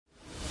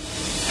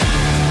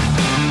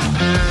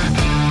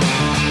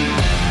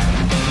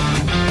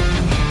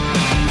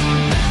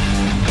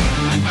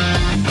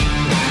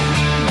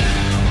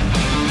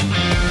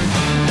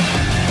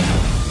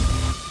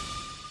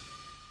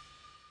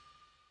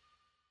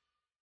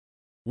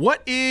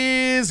What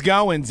is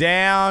going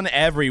down,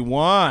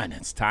 everyone?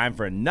 It's time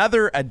for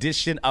another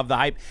edition of The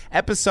Hype,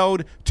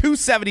 episode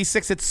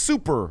 276. It's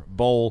Super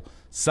Bowl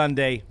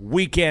Sunday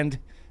weekend.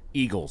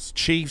 Eagles,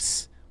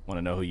 Chiefs. Want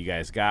to know who you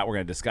guys got? We're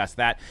going to discuss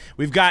that.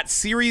 We've got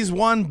Series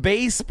 1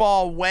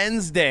 Baseball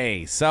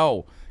Wednesday.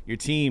 So, your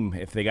team,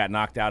 if they got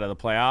knocked out of the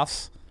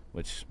playoffs,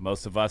 which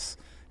most of us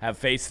have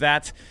faced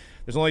that,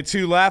 there's only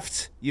two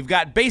left. You've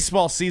got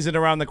baseball season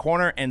around the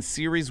corner, and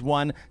Series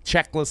 1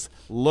 checklist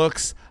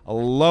looks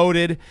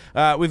loaded.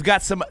 We've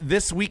got some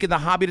This Week in the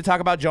Hobby to talk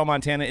about. Joe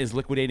Montana is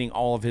liquidating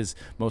all of his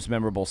most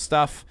memorable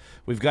stuff.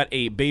 We've got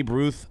a Babe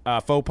Ruth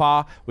faux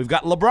pas. We've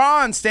got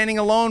LeBron standing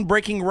alone,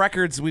 breaking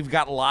records. We've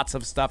got lots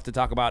of stuff to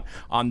talk about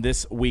on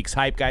this week's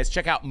Hype, guys.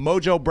 Check out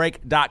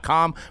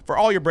mojobreak.com for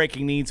all your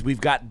breaking needs.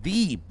 We've got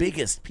the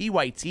biggest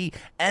PYT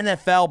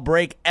NFL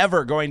break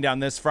ever going down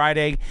this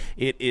Friday.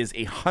 It is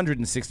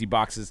 160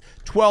 boxes,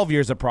 12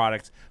 years of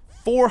product,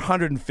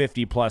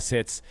 450 plus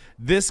hits.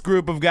 This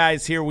group of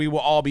guys here, we will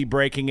all be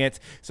breaking it.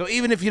 So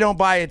even if you don't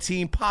buy a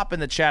team, pop in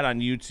the chat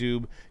on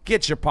YouTube,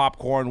 get your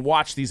popcorn,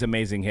 watch these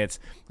amazing hits.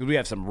 We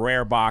have some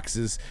rare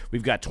boxes.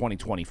 We've got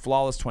 2020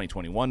 Flawless,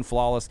 2021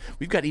 Flawless.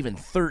 We've got even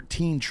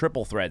 13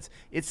 triple threads.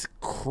 It's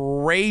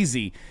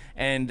crazy.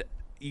 And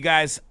you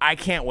guys, I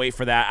can't wait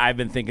for that. I've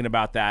been thinking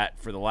about that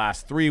for the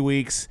last 3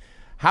 weeks.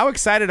 How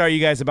excited are you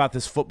guys about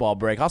this football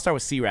break? I'll start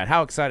with C-Rad.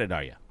 How excited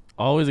are you?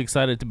 Always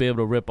excited to be able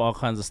to rip all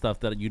kinds of stuff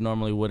that you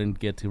normally wouldn't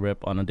get to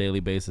rip on a daily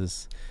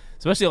basis,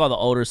 especially all the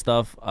older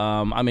stuff.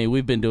 I mean,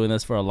 we've been doing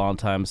this for a long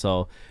time,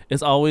 so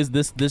it's always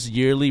this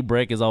yearly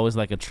break is always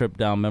like a trip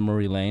down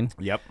memory lane.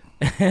 Yep.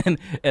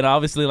 and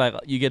obviously, like,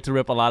 you get to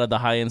rip a lot of the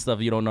high-end stuff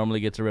you don't normally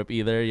get to rip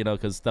either, you know,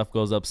 because stuff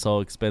goes up so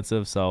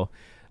expensive. So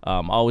I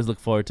always look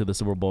forward to the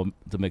Super Bowl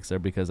to Mixer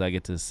because I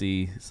get to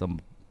see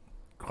some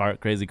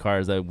crazy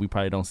cars that we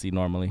probably don't see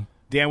normally.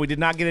 Dan, we did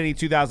not get any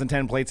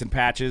 2010 plates and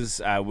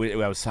patches. I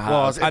was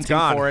hunting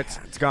gone. for it.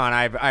 It's gone.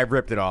 I've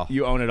ripped it all.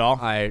 You own it all?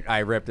 I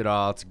ripped it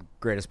all. It's the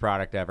greatest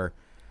product ever.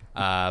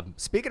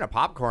 Speaking of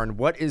popcorn,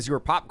 what is your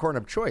popcorn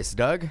of choice,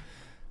 Doug?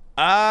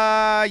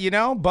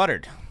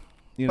 Buttered.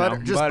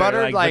 Buttered,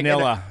 like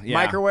vanilla. In a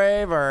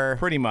microwave or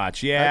pretty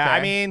much. Yeah, okay. I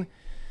mean,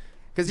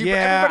 because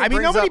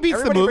nobody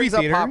beats the movie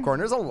theater. Popcorn.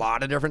 There's a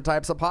lot of different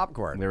types of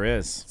popcorn. There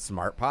is.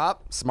 Smart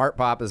Pop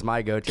is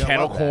my go-to.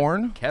 Kettle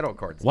corn. Kettle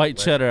corn. White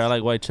cheddar. I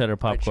like white cheddar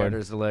popcorn. White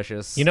cheddar's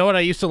delicious. You know what I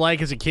used to like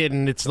as a kid,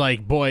 and it's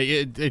like, boy,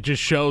 it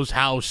just shows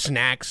how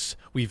snacks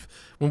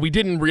when we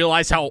didn't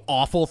realize how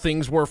awful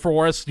things were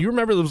for us. Do you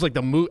remember there was like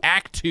the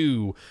Act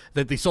 2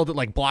 that they sold at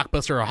like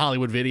Blockbuster or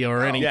Hollywood Video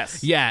or any?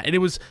 Yes. Yeah, and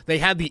they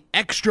had the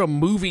extra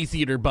movie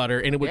theater butter,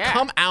 and it would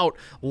come out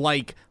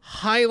like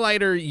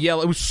highlighter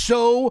yellow. It was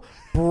so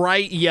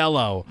bright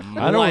yellow.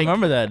 I don't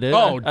remember that, dude.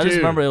 Oh, I just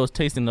remember it was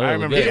tasting really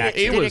remember good.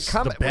 It was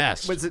the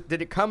best.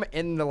 Did it come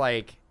in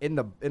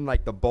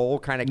the bowl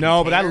kind of?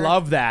 No, but I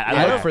love that.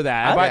 I look for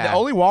that.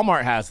 Only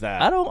Walmart has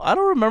that. I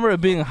don't remember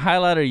it being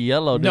highlighter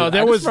yellow, dude. No,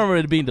 I just remember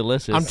it being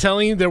delicious. I'm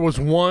telling you, there was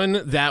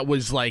one that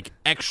was like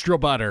extra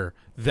butter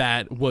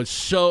that was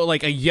so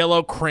like a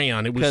yellow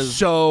crayon. It was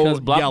so because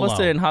Blockbuster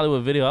yellow. and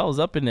Hollywood Video, I was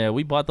up in there.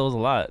 We bought those a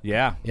lot.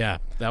 Yeah.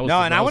 That was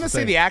and I want to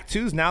say the Act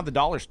 2's now the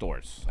dollar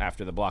stores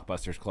after the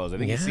Blockbusters close. I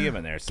think you see them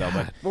in there. So,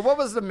 but well, what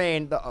was the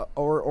main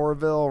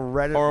Orville Orville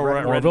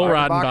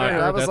Redenbacher?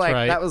 That was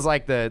right. That was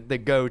like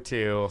the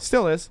go-to.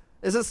 still is.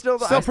 Is it still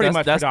pretty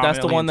much that's the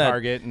predominantly one that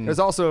Target? There's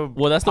also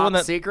that's the one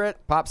that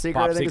Pop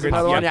Secret. I think is Secret's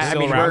another one. yep, Yeah, I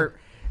still mean around.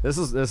 this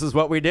is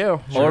what we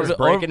do. We're just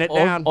breaking it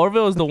down.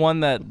 Orville is the one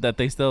that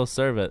they still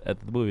serve at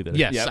the movie theater.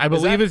 Yes, Yep. I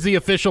believe it's the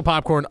official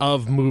popcorn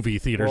of movie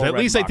theaters. Or At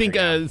least I Redenbacher, think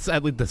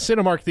at least the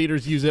Cinemark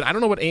theaters use it. I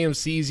don't know what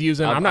AMC's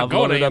using. I'm not I've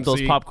going to loaded up AMC.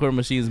 those popcorn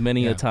machines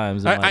many a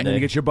times. In my And day. you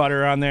get your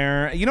butter on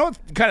there. You know what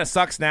kind of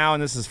sucks now,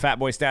 and this is fat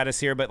boy status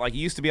here, but like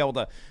you used to be able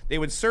to, they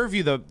would serve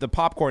you the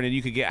popcorn and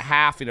you could get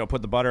half,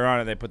 put the butter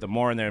on it, they put the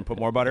more in there and put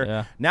more butter.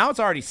 Yeah. Now it's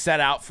already set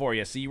out for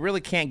you, so you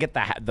really can't get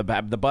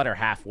the butter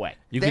halfway.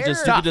 You could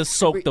just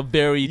soak the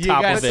very You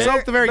top gotta of it.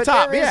 soak the very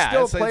top. There is Yeah,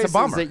 still it's a places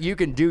bummer. that you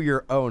can do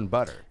your own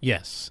butter.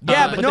 Yes.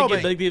 Yeah,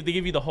 they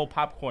give you the whole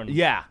popcorn.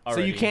 Yeah, so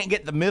already. you can't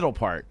get the middle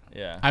part.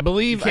 Yeah. I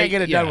believe You can't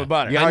get it done with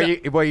butter. Yeah,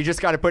 you just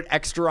got to put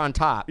extra on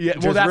top. Yeah,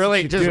 just well, that's really,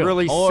 what you just do.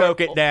 really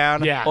soak it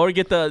down. Yeah. Or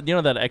get the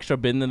that extra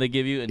bin that they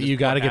give you. And just You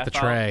gotta pour get the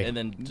half out, tray. and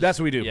then That's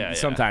what we do Yeah.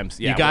 sometimes.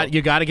 Yeah,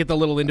 you got to get the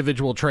little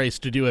individual trays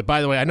to do it.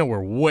 By the way, I know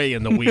we're way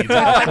in the weeds.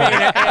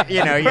 I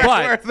mean,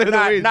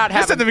 But not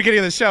just at the beginning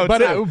of the show, But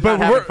too. not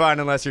having fun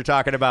unless you're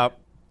talking about.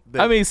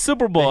 I mean,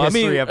 Super Bowl. the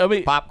history I of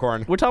mean,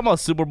 popcorn. We're talking about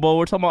Super Bowl.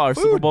 We're talking about our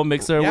Super Bowl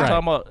mixer. Yeah. We're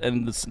talking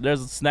about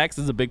there's snacks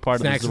is a big part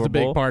Snacks of the is Super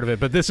a Bowl. big part of it,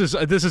 but this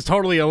is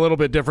totally a little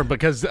bit different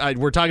because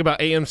we're talking about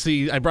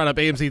AMC. I brought up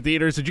AMC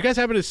theaters. Did you guys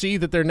happen to see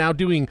that they're now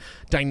doing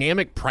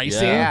dynamic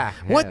pricing? Yeah.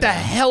 What the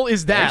hell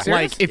is that? Are you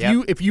Like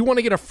serious? if you want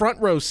to get a front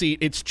row seat,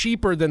 it's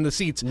cheaper than the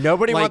seats.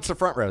 Nobody Like, wants a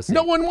front row seat.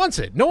 No one wants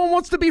it. No one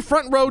wants to be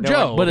front row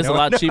Joe. But it's a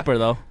lot cheaper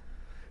though.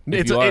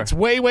 It's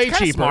way Kinda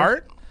cheaper.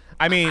 smart.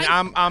 I mean,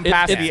 I'm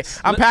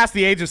past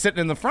the age of sitting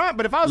in the front,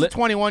 but if I was a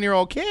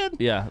 21-year-old kid,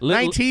 Yeah.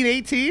 19,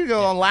 18,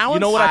 go allowance. You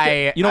know what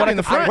I'm in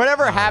the front.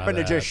 Whatever happened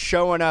to just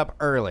showing up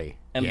early?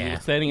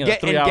 And standing in a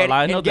 3-hour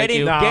line. No, thank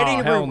you.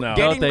 hell no.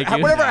 No, thank you.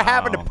 Whatever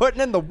happened to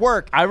putting in the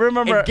work? I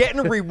remember- and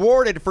getting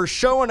rewarded for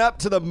showing up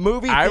to the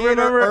movie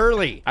theater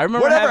early. I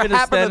remember Whatever having to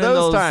happened stand to in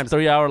those those times?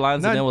 3-hour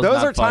lines, and it was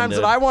Those not are fun, times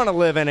dude. that I want to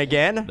live in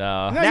again.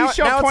 No. No, you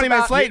show up 20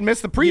 minutes late and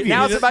miss the preview.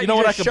 Now it's about You know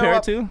what I just compare show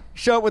it to?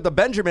 Show up with the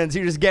Benjamins.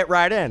 You just get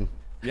right in.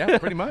 Yeah,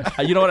 pretty much.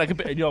 You know what I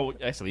compare? You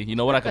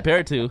know what I compare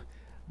it to?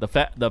 The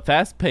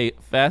fast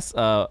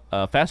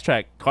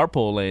track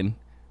carpool lane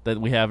that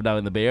we have now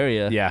in the Bay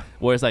Area. Yeah.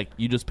 Where it's like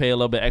you just pay a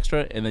little bit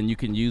extra, and then you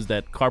can use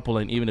that carpool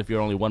lane even if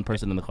you're only one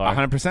person in the car.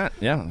 100%.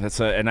 Yeah,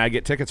 and I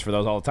get tickets for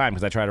those all the time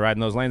because I try to ride in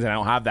those lanes and I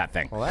don't have that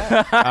thing.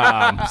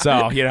 Well, So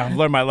I've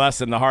learned my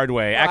lesson the hard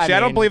way. Actually, I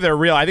don't believe they're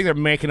real. I think they're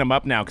making them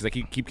up now because they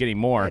keep getting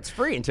more. it's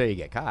free until you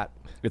get caught.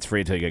 It's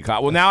free until you get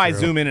caught. Well, now I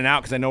zoom in and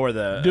out because I know where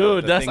the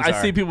Dude, the things I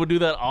are. see people do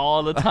that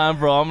all the time,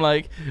 bro. I'm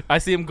like, I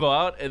see them go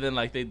out and then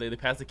like they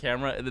pass the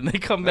camera and then they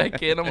come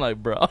back in. I'm like,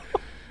 bro.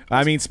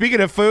 I mean,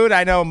 speaking of food,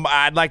 I know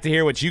I'd like to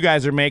hear what you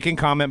guys are making.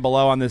 Comment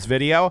below on this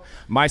video.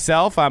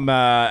 Myself,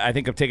 I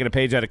think I'm taking a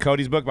page out of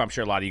Cody's book, but I'm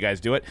sure a lot of you guys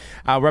do it.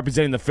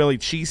 Representing the Philly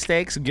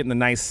cheesesteaks and getting the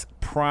nice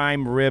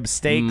prime rib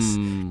steaks,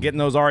 getting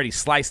those already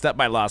sliced up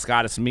by Los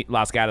Gatos Meat.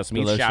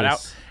 Delicious. Shout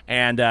out.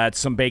 And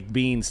some baked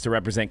beans to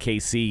represent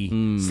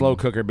KC. Slow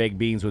cooker baked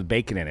beans with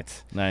bacon in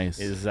it. Nice.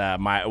 Is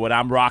what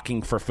I'm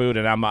rocking for food,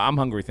 and I'm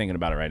hungry thinking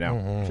about it right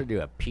now. Should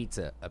do a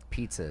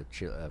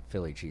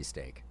Philly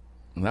cheesesteak.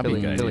 That'd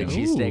be good. Philly yeah.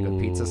 cheesesteak with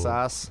pizza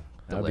sauce.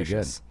 That'd be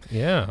Delicious.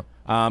 Yeah.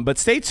 But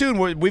stay tuned.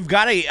 We've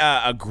got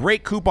a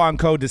great coupon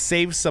code to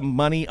save some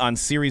money on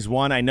Series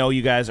 1. I know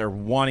you guys are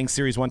wanting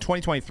Series 1.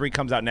 2023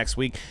 comes out next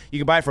week. You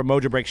can buy it from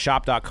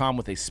MojoBreakShop.com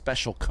with a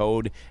special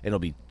code. It'll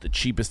be the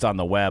cheapest on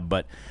the web.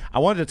 But I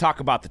wanted to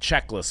talk about the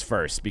checklist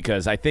first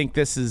because I think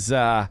this is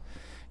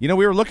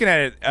we were looking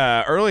at it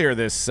earlier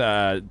this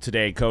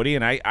today, Cody,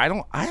 and I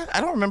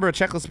don't remember a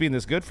checklist being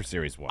this good for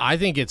Series 1. I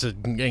think it's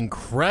an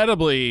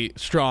incredibly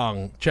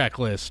strong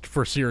checklist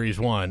for Series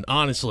 1,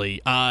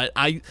 honestly.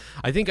 I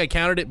think I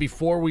counted it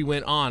before we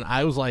went on.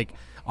 I was like,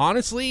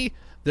 honestly,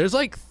 there's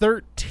like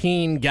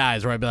 13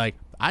 guys where I'd be like,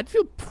 I'd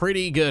feel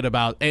pretty good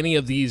about any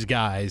of these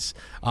guys.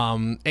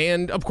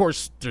 And, of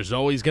course, there's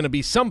always going to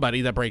be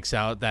somebody that breaks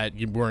out that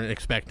you weren't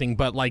expecting.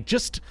 But, like,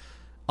 just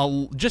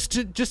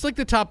like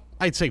the top,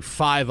 I'd say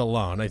 5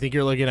 alone. I think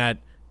you're looking at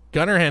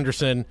Gunnar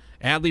Henderson,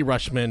 Adley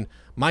Rutschman,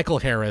 Michael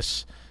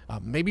Harris,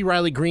 maybe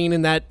Riley Green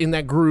in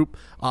that group,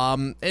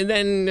 and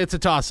then it's a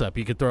toss-up.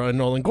 You could throw in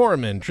Nolan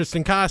Gorman,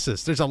 Tristan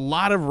Casas. There's a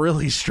lot of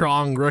really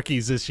strong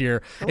rookies this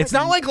year. It's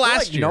not like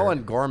last year.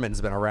 Nolan Gorman's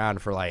been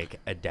around for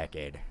like a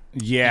decade.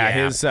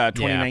 His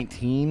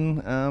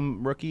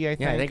 2019 rookie, I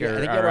think. Yeah, I think, or, I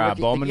think, he had a rookie, I think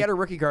Bowman. he had a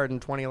rookie card in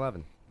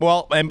 2011.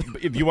 Well, and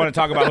if you want to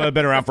talk about who have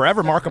been around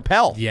forever, Mark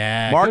Appel.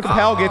 Yeah, Mark good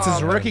Appel gets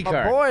his rookie My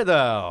card. boy,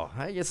 though.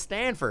 Hey, you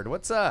Stanford.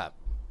 What's up?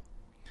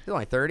 He's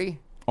only 30.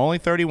 Only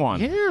 31.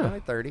 Yeah, Only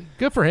 30.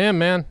 good for him,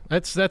 man.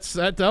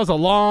 That was a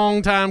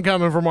long time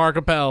coming for Mark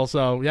Appel.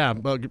 So yeah,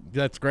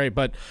 that's great.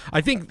 But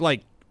I think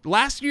like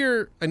last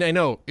year, and I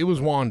know it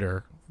was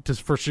Wander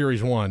for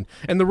Series 1,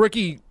 and the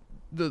rookie.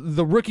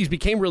 The rookies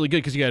became really good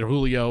because you had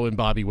Julio and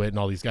Bobby Witt and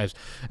all these guys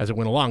as it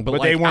went along. But But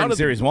like, they weren't out in of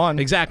Series 1.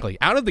 Exactly.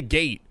 Out of the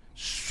gate,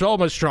 so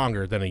much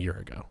stronger than a year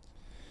ago.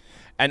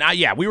 And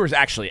we were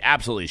actually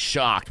absolutely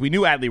shocked. We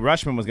knew Adley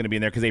Rutschman was going to be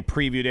in there because they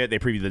previewed it. They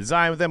previewed the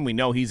design with him. We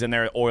know he's in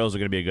there. Orioles are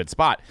going to be a good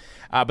spot.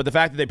 But the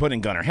fact that they put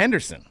in Gunnar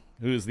Henderson,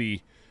 who's the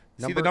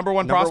number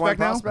one prospect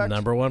now?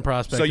 Number one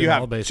prospect. So you in all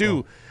have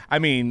baseball. two. I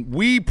mean,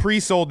 we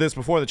pre-sold this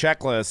before the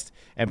checklist,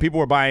 and people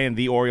were buying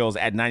the Orioles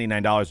at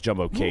 $99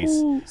 jumbo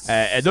case.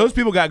 And those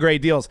people got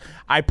great deals.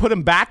 I put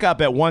them back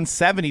up at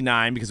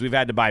 $179 because we've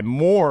had to buy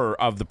more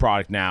of the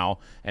product now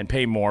and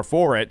pay more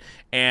for it.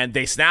 And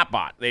they snap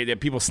bought.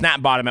 People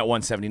snap bought them at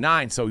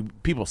 $179. So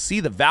people see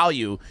the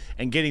value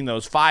in getting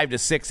those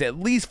at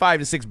least 5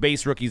 to 6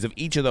 base rookies of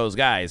each of those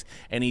guys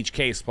in each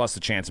case, plus the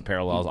chance of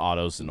parallels,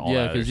 autos, and all that.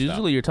 Yeah, because because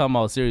usually you're talking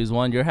about Series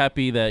 1. You're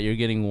happy that you're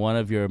getting one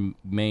of your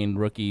main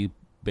rookie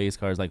base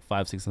cards, like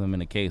 5-6 of them in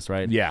a case,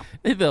 right? Yeah.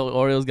 If the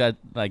Orioles got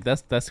like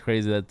that's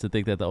crazy to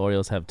think that the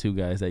Orioles have 2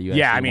 guys that you.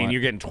 Yeah, actually I mean, want.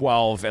 you're getting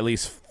 12, at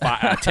least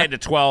 10 to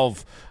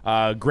 12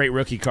 great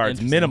rookie cards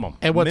Interesting. minimum.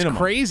 And what's minimum.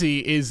 crazy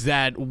is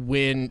that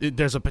when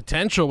there's a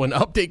potential, when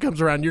update comes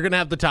around, you're going to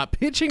have the top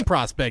pitching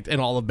prospect in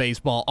all of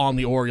baseball on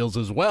the Orioles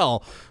as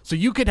well. So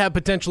you could have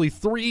potentially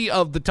 3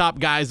 of the top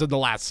guys of the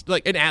last,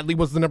 like, and Adley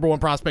was the number 1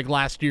 prospect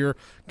last year.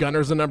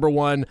 Gunner's the number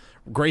 1.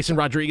 Grayson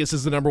Rodriguez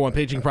is the number 1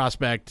 pitching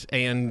prospect.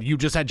 And you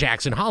just had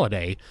Jackson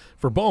Holiday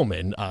for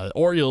Bowman.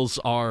 Orioles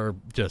are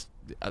just...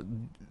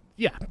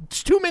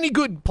 it's too many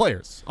good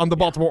players on the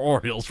Baltimore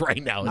Orioles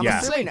right now. It's Yeah.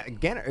 insane.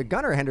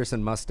 Gunnar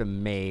Henderson must have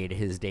made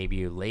his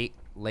debut late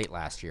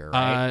last year,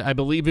 right? I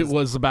believe it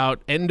was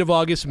about end of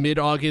August,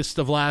 mid-August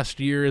of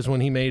last year is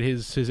when he made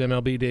his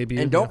MLB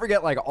debut. And don't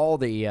forget, like, all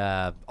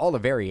the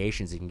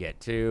variations you can get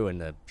too, and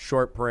the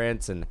short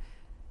prints, and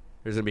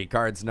there's gonna be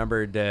cards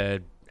numbered.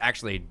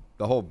 Actually,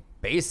 the whole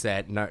base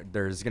set,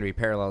 there's going to be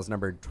parallels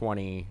numbered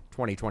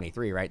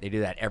 2023, right? They do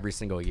that every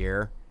single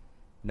year,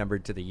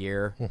 numbered to the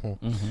year.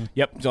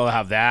 Yep, so they'll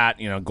have that,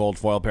 gold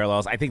foil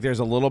parallels. I think there's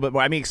a little bit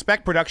more. I mean,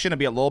 expect production to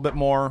be a little bit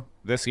more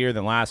this year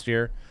than last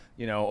year,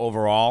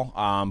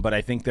 overall. But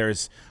I think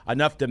there's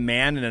enough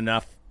demand and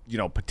enough,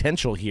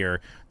 potential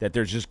here that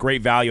there's just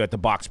great value at the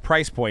box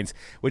price points,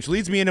 which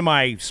leads me into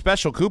my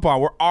special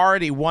coupon. We're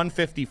already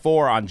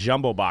 $154 on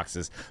jumbo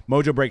boxes,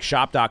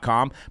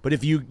 mojobreakshop.com. But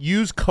if you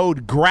use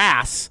code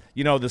GRASS,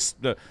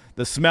 the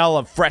smell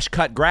of fresh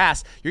cut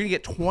grass, you're going to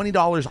get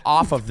 $20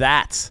 off of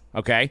that,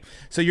 okay?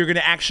 So you're going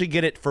to actually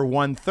get it for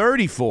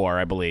 $134,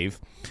 I believe,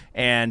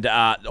 and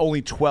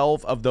only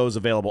 12 of those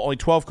available, only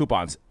 12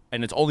 coupons,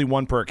 and it's only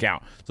one per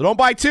account. So don't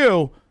buy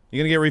two.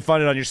 You're going to get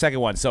refunded on your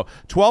second one. So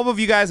 12 of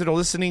you guys that are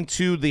listening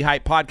to the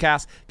Hype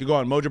Podcast can go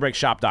on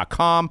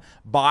mojobreakshop.com,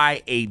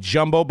 buy a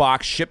jumbo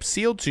box shipped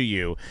sealed to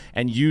you,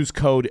 and use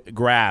code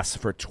GRASS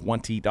for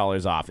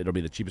 $20 off. It'll be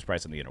the cheapest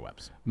price on the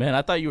interwebs. Man,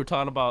 I thought you were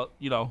talking about,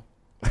 sipping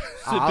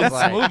I was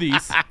like-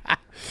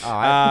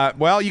 smoothies.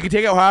 Well, you can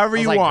take it however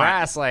you like want.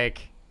 grass,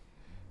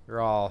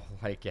 you're all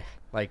like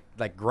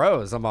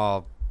grows. I'm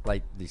all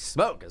like the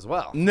smoke as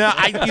well. No,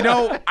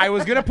 I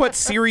was gonna put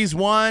Series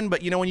 1,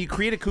 but when you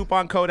create a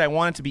coupon code, I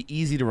want it to be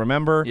easy to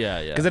remember.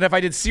 Yeah. Because then if I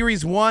did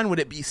Series 1, would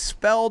it be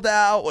spelled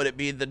out? Would it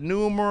be the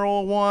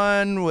numeral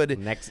 1? Would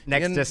Next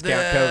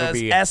discount code will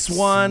be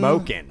S1?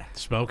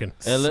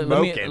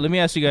 Smoking. Let me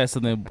ask you guys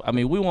something. I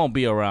mean, we won't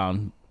be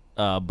around,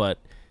 but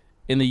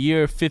in the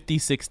year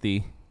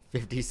 5060,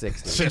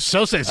 50-60.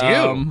 So says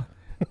you.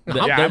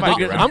 I might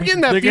be I'm getting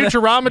that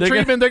Futurama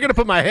treatment. They're gonna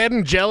put my head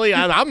in jelly.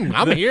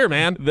 I'm here,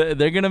 man.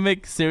 They're gonna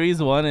make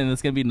Series 1, and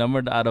it's gonna be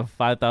numbered out of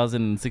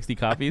 5,060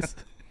 copies.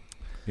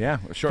 Yeah,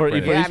 short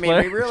printed. Yeah, I mean,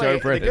 we really. Short The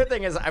printed. good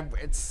thing is,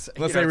 it's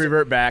Let's say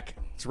revert back.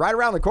 It's right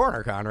around the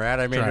corner, Conrad.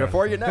 I mean, right.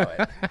 before you know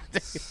it,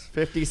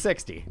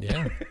 50-60.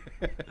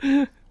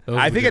 Yeah.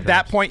 I think at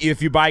that point,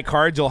 if you buy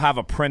cards, you'll have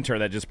a printer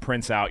that just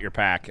prints out your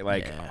pack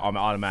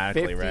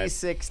automatically, right?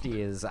 50-60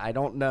 is. I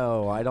don't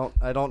know. I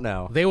don't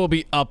know. They will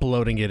be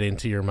uploading it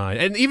into your mind,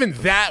 and even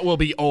that will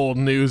be old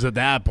news at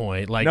that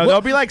point. Like, No,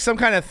 there'll be like some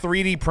kind of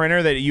 3D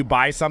printer that you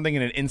buy something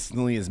and it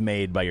instantly is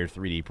made by your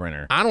 3D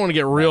printer. I don't want to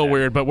get real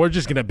weird, but we're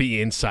just gonna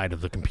be inside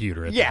of the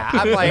computer. At Yeah,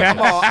 that I'm like,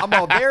 I'm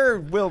all. There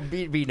will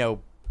be no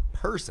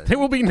person. There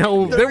will be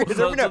no. So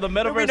the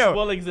metaverse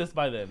will exist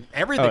by then.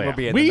 Everything Oh, yeah. will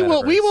be in We the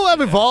will metaverse.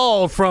 have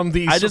evolved from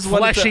these I just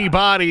wanted fleshy to-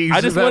 bodies.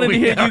 I just that wanted to we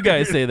hear are. you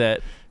guys say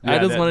that. I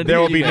just wanted to There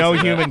hear will be you guys no say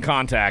that. human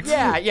contact.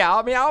 Yeah.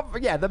 I mean,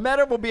 the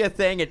meta will be a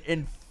thing at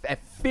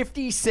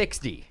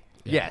 50-60.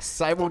 Yes,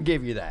 I will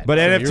give you that. But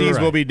you're NFTs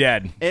right. will be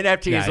dead.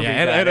 NFTs will be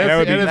and better. That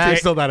would be- NFT's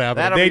still not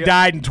happening. that'll They be-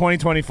 died in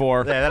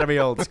 2024. Yeah, that'll be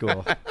old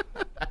school.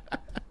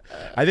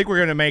 I think we're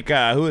going to make,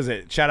 who is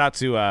it? Shout out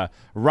to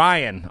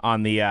Ryan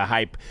on the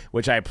Hype,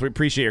 which I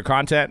appreciate your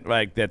content.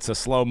 Like, that's a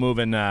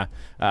slow-moving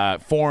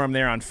forum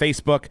there on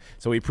Facebook,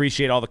 so we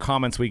appreciate all the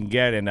comments we can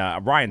get, and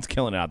Ryan's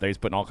killing it out there. He's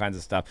putting all kinds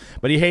of stuff.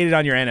 But he hated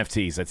on your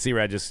NFTs. Let's see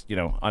where I just,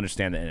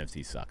 understand that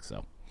NFTs suck,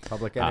 so.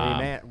 Public Enemy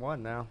Man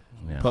one now.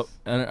 Yeah. But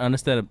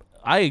understand,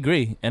 I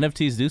agree.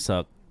 NFTs do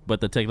suck,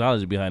 but the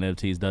technology behind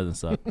NFTs doesn't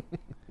suck.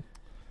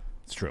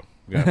 It's true.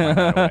 We gotta find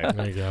that way.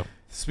 There you go.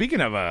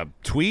 Speaking of a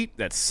tweet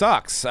that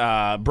sucks,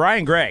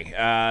 Brian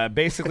Gray,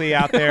 basically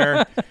out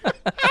there,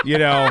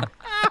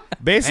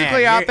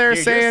 basically out there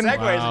saying, your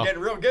segues are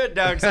getting real good,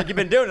 Doug. It's like you've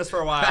been doing this for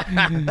a while.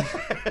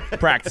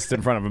 practiced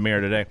in front of a mirror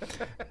today.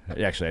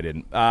 Actually, I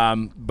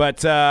didn't. But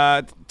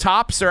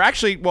Topps are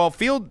actually,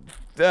 Field,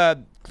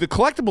 the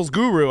collectibles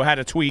guru had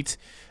a tweet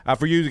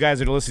for you guys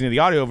that are listening to the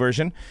audio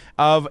version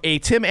of a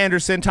Tim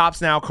Anderson Topps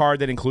Now card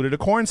that included a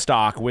corn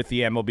stalk with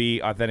the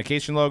MLB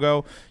authentication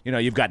logo.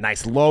 You've got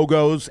nice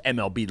logos,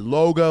 MLB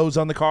logos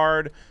on the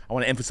card. I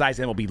want to emphasize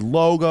MLB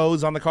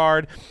logos on the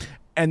card.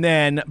 And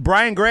then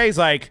Brian Gray's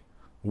like,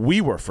 we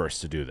were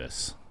first to do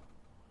this.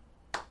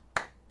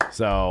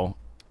 So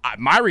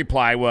my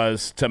reply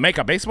was to make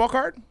a baseball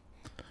card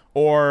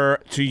or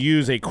to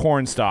use a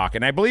corn stalk.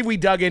 And I believe we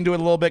dug into it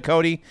a little bit,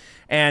 Cody,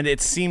 and it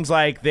seems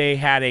like they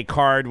had a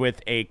card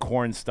with a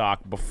corn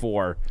stalk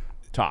before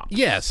Topps.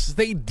 Yes,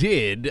 they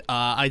did.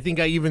 I think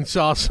I even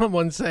saw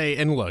someone say,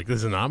 and look,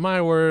 this is not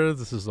my words,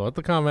 this is what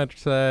the commenter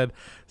said,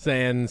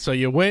 saying, so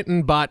you went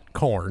and bought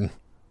corn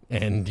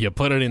and you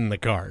put it in the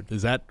card.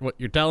 Is that what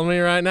you're telling me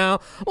right now?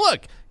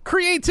 Look,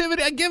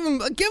 creativity, I give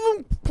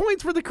them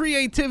points for the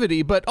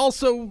creativity, but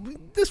also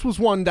this was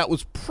one that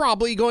was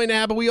probably going to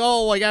happen. We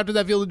all, like, after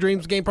that Field of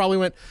Dreams game, probably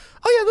went,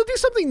 oh yeah, they'll do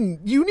something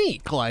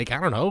unique, like, I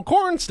don't know,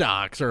 corn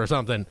stalks or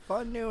something.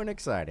 Fun, new, and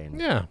exciting.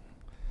 Yeah.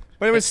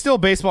 But it was still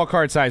baseball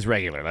card size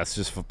regular. Let's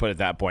just put it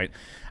that point.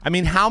 I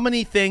mean, how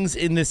many things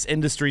in this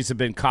industry have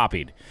been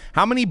copied?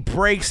 How many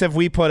breaks have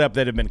we put up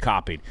that have been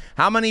copied?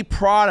 How many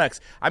products?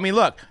 I mean,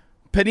 look,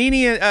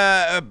 Panini,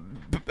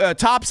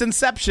 Topps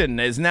Inception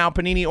is now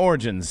Panini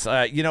Origins.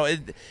 And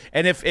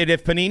if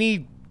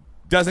Panini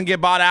doesn't get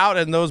bought out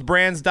and those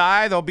brands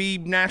die, they'll be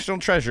national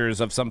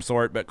treasures of some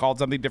sort, but called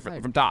something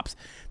different from Topps.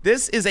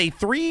 This is a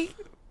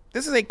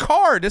a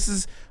card. This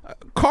is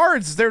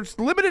cards. There's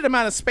limited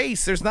amount of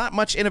space. There's not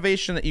much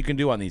innovation that you can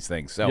do on these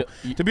things. So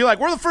to be like,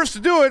 we're the first to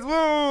do it.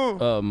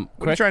 Whoa,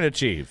 what are you trying to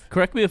achieve?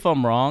 Correct me if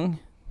I'm wrong.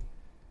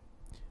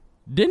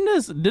 Didn't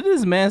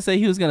this man say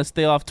he was gonna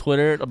stay off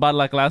Twitter about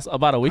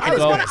a week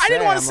ago? I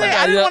didn't want to say it.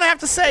 I didn't want to have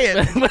to say it.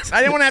 I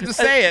didn't want to have to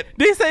say it.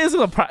 Did he say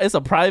it's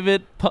a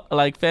private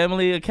like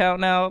family account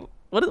now?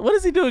 What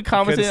is he doing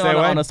commenting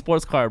on a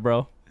sports card,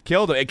 bro?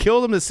 Killed him. It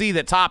killed him to see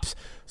that Topps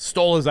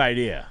stole his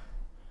idea.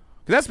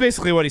 That's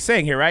basically what he's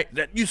saying here, right?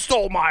 That you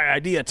stole my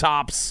idea,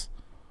 Topps.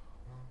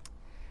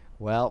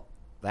 Well,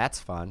 that's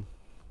fun.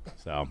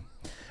 So,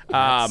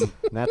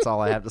 that's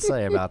all I have to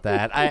say about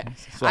that.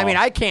 I mean,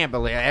 I can't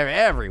believe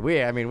every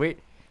week. I mean,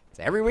 it's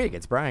every week.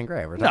 It's Brian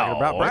Gray. We're talking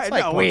about Brian. It's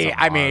like once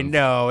a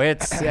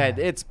month.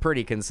 It's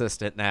pretty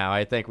consistent now.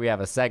 I think we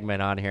have a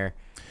segment on here.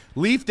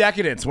 Leaf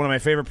Decadence, one of my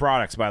favorite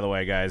products, by the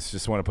way, guys.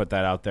 Just want to put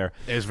that out there.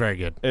 It's very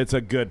good. It's a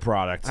good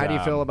product. How do you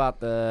feel about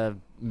the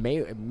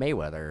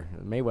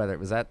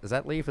Mayweather? Is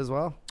that Leaf as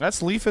well?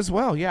 That's Leaf as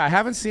well. Yeah, I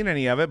haven't seen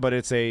any of it, but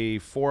it's a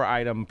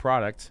 4-item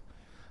product.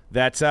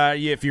 That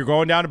if you're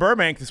going down to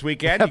Burbank this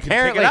weekend, you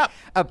can pick it up.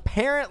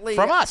 Apparently,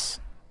 from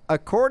us.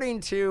 According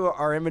to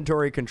our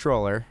inventory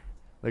controller,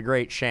 the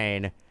great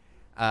Shane,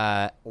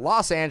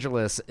 Los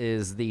Angeles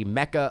is the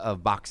mecca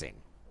of boxing.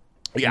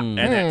 Yeah,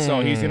 and so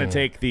he's going to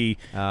take the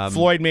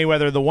Floyd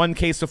Mayweather, the one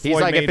case of Floyd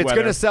Mayweather. He's like, if it's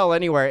going to sell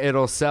anywhere,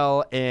 it'll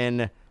sell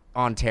in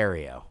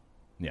Ontario.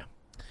 Yeah.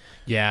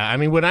 Yeah, I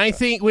mean, when I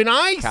think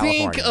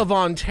of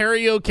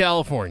Ontario,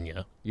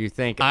 California, you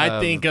think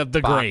I think of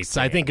the boxing. greats.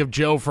 I think of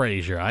Joe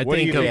Frazier. What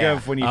do you think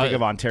of when you think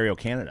of Ontario,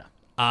 Canada?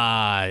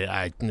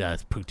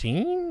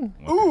 Poutine.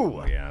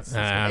 Ooh, yeah.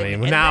 I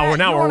mean, now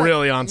we're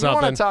really on something.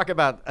 You want to talk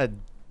about a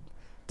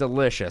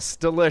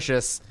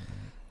delicious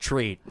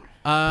treat?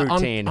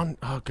 Poutine.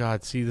 Oh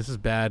God, see, this is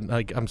bad.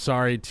 Like, I'm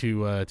sorry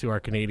to our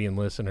Canadian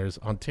listeners.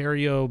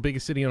 Ontario,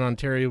 biggest city in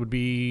Ontario would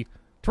be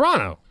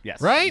Toronto.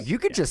 Yes, right. You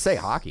could just say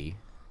hockey.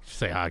 Just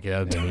say hockey. That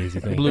would be an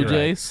easy thing. Blue You're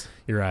Jays.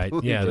 Right. You're right.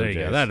 Yeah, there you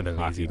go. That'd have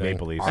been an easy thing.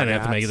 Maple Leafs. I didn't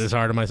have to make it this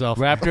hard on myself.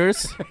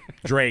 Raptors.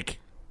 Drake.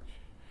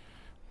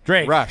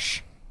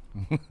 Rush.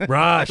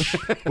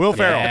 Will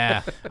Ferrell.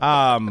 Yeah.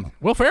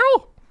 Will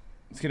Ferrell?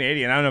 He's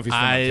Canadian. I don't know if he's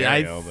from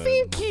Ontario. I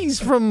think he's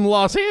from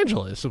Los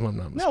Angeles, if I'm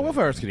not mistaken. No, Will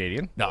Ferrell's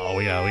Canadian. No,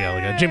 we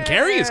got Jim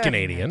Carrey is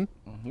Canadian.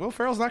 Will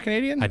Ferrell's not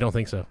Canadian? I don't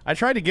think so. I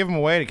tried to give him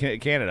away to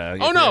Canada.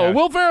 Oh, no.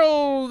 Will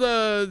Ferrell,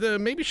 the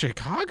maybe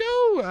Chicago?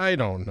 I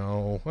don't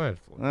know.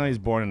 No, he's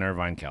born in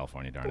Irvine,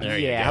 California, darn it. There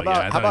you Yeah, go.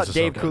 how about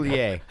Dave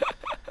Coulier?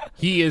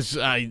 He is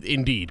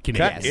indeed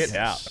Canadian. Cut it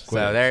out.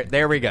 So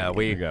there we go.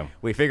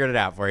 We figured it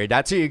out for you.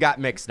 That's who you got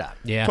mixed up.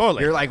 Yeah.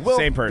 Totally. You're like,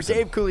 same person.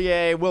 Dave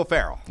Coulier, Will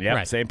Ferrell. Yep,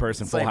 Right. same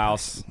person, Full Same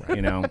House,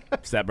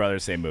 Step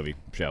Brothers, same movie,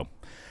 show.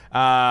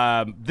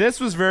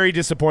 This was very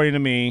disappointing to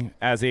me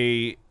as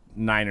a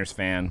Niners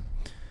fan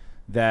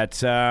that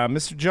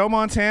Mr. Joe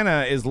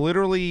Montana is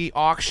literally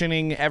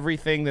auctioning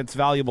everything that's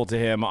valuable to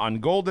him on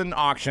Golden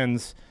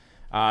Auctions,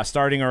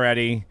 starting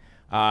already,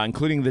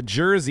 including the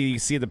jersey. You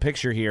see the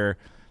picture here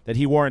that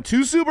he wore in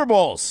 2 Super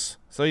Bowls.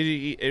 So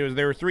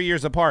they were 3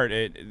 years apart.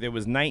 It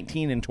was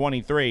 19 and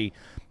 23.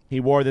 He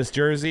wore this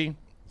jersey.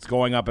 It's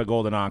going up at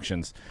Golden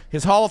Auctions.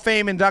 His Hall of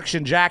Fame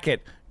induction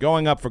jacket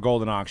going up for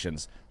Golden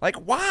Auctions. Like,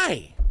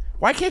 why?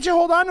 Why can't you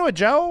hold on to it,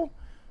 Joe?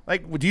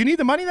 Like, do you need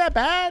the money that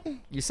bad?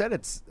 You said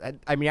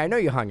I mean, I know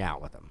you hung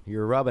out with him. You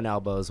were rubbing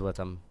elbows with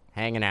him,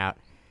 hanging out.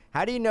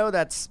 How do you know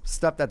that's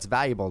stuff that's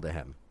valuable to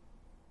him?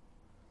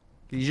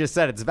 You just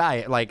said it's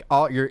valuable. Like,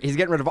 he's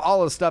getting rid of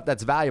all the stuff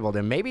that's valuable to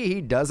him. Maybe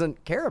he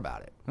doesn't care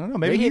about it. I don't know.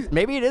 Maybe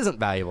it isn't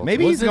valuable.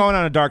 Maybe he's going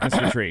on a darkness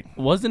retreat.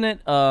 Wasn't it?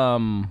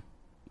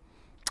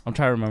 I'm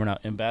trying to remember now.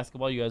 In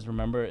basketball, you guys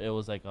remember it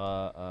was like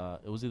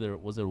it was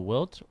it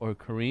Wilt or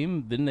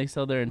Kareem? Didn't they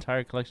sell their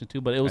entire collection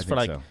too? But it was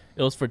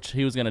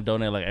he was gonna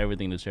donate like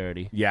everything to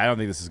charity. Yeah, I don't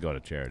think this is going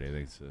to charity. I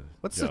think it's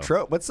What's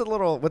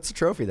the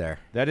trophy there?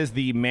 That is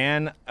the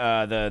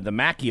the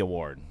Mackey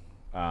Award.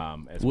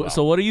 As well.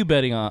 So what are you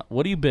betting on?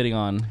 What are you bidding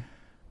on?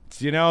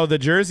 The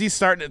jersey's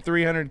starting at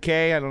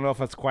 $300K. I don't know if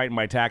that's quite in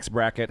my tax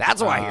bracket.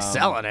 That's why he's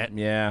selling it.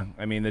 Yeah,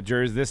 I mean this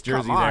jersey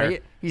Come on, there.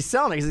 he's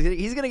selling it.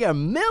 He's gonna get a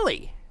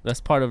milli. That's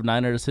part of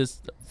Niners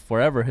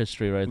forever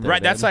history right there.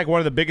 Right, that's baby. like one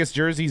of the biggest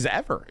jerseys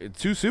ever.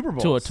 2 Super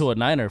Bowls. to a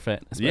Niner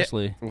fan,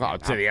 especially. Yeah. Well,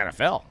 to the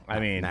NFL. I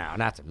mean, No,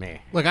 not to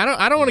me. Look,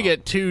 I don't want to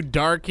get too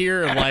dark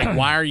here of like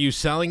why are you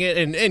selling it?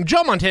 And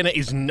Joe Montana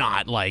is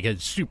not like a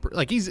super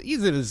like he's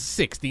in his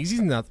 60s.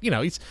 He's not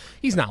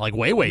he's not like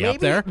way up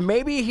there.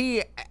 Maybe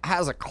he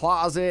has a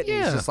closet. And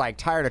Yeah. he's just like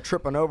tired of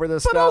tripping over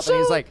this But stuff. also,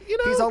 and he's like, you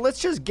know- he's all, let's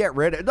just get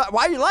rid of it.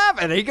 Why are you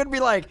laughing? He could be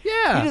like,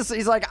 Yeah.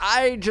 He's like,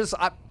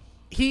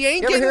 He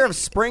ain't you ever getting hear of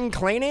spring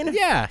cleaning?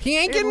 Yeah, he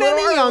ain't getting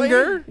Literally. any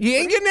younger. He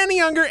ain't getting any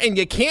younger, and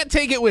you can't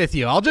take it with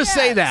you. I'll just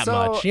say that so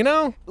much, you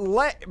know?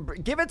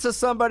 Give it to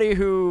somebody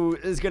who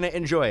is going to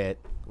enjoy it,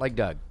 like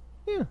Doug.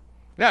 Yeah.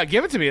 yeah,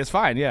 give it to me. It's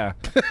fine. Yeah,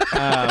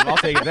 I'll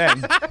take it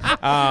then.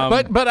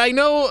 But I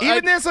know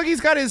Even this, look,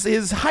 he's got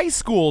his high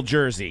school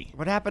jersey.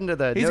 What happened to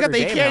the He's Notre got.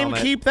 They Dame can't even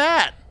helmet? keep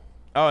that.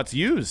 Oh, it's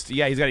used.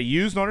 Yeah, he's got a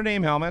used Notre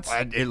Dame helmet.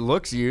 It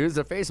looks used.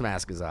 The face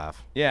mask is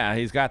off. Yeah,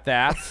 he's got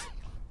that.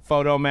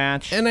 Photo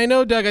match. And I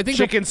know, Doug, I think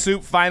Chicken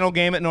soup final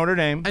game at Notre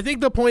Dame. I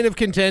think the point of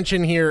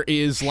contention here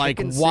is like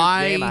Chicken soup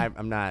why game,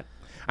 I'm not.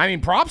 I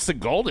mean, props to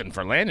Golden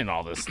for landing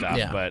all this stuff,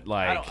 Yeah. but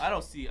like, I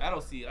don't see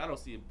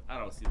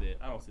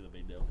the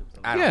big deal.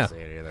 I don't Yeah. see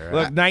it either.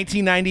 look,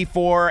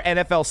 1994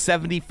 NFL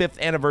 75th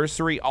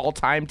anniversary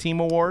all-time team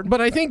award.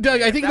 But I think,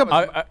 Doug, I think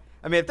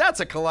I mean, if that's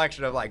a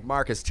collection of like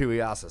Marcus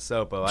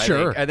Tuiasosopo,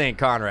 Sure. I think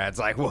Conrad's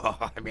like, whoa.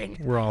 I mean,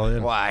 we're all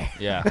in. why?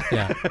 Yeah.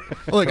 Yeah.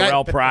 Look,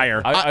 Terrell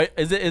Pryor.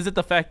 Is it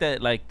the fact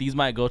that like these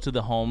might go to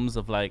the homes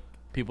of like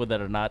people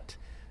that are not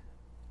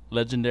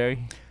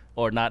legendary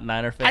or not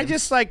Niner fans? I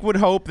just like would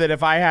hope that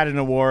if I had an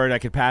award, I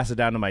could pass it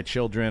down to my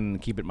children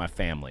and keep it in my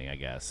family. I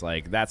guess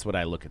like that's what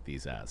I look at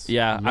these as.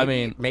 yeah. I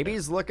mean, Maybe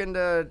he's looking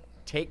to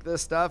take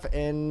this stuff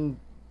and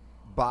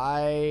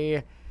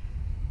buy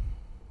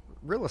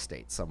real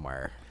estate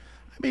somewhere.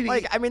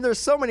 I mean, There's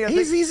so many other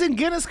he's things. he's in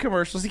Guinness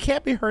commercials. He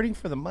can't be hurting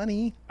for the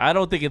money. I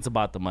don't think it's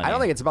about the money. I don't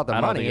think it's about the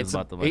I don't money. think it's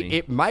about the money.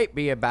 It might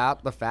be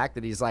about the fact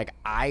that he's like,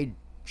 I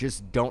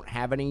just don't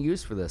have any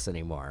use for this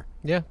anymore.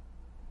 Yeah.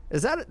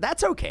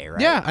 That's okay,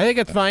 right? Yeah, I think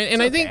it's fine,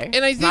 and I think, okay.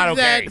 and I think not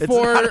okay. that It's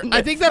for,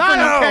 I think that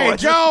for Okay,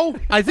 Joe.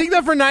 I think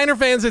that for Niner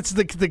fans, it's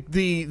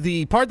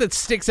the part that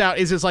sticks out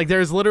is it's like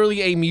there's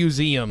literally a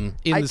museum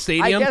in the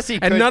stadium, guess he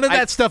and could- none of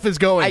that stuff is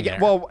going there.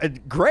 Well,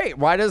 great.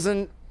 Why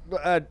doesn't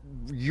the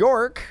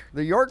York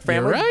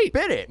family right.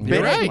 bid it? You're Bid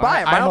it right. and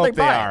buy it. Why I don't hope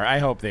they buy are. it? I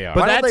hope they are.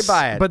 Why don't they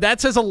buy it? But that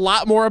says a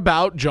lot more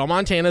about Joe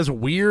Montana's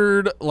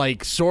weird,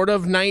 like sort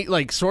of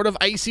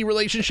icy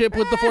relationship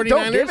with the 49ers.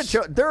 Don't give it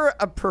to. They're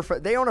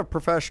they own a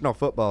professional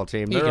football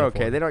team. You They're can okay.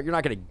 afford it. They don't. You're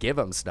not going to give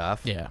them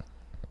stuff. Yeah.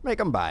 Make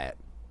them buy it.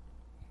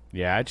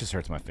 yeah, it just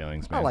hurts my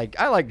feelings, man.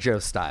 I like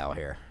Joe's style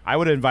here. I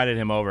would have invited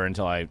him over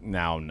until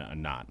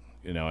not.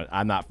 You know,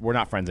 I'm not. We're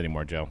not friends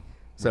anymore, Joe.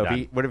 So We're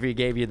done. what if he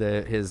gave you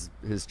his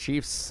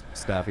Chiefs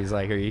stuff? He's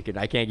like, here,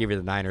 I can't give you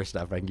the Niners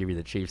stuff. I can give you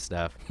the Chiefs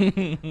stuff.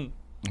 I'm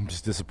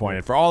just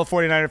disappointed for all the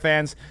 49er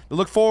fans. They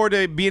look forward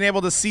to being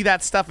able to see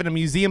that stuff in a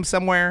museum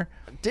somewhere.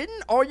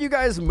 Didn't all you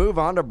guys move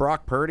on to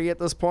Brock Purdy at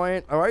this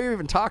point? Or are you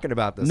even talking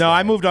about this? No, guy?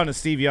 I moved on to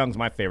Steve Young's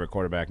my favorite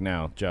quarterback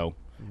now, Joe.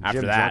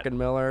 After Jim that,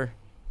 Druckenmiller.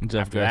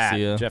 Jeff after that,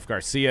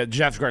 Garcia.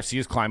 Jeff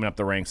Garcia's climbing up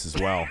the ranks as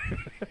well.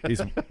 He's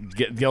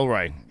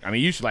Gilroy. I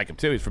mean, you should like him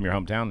too. He's from your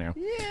hometown now.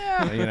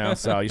 Yeah. You know,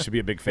 so you should be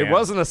a big fan. It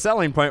wasn't a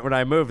selling point when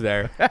I moved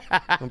there.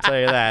 I'll tell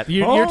you that.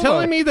 You're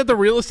telling me that the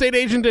real estate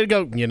agent did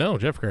go,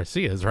 Jeff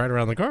Garcia is right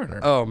around the corner.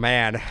 Oh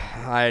man,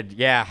 and I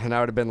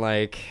would have been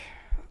like,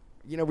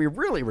 we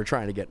really were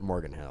trying to get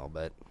Morgan Hill,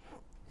 but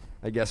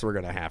I guess we're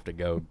gonna have to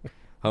go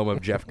home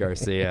of Jeff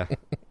Garcia.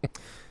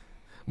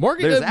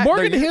 Morgan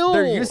Hill.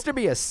 There used to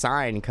be a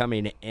sign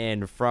coming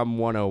in from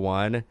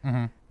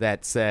 101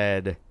 that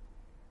said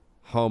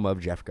 "Home of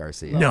Jeff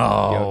Garcia."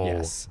 No.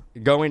 Yes.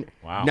 Going.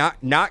 Wow.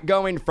 Not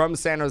going from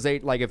San Jose.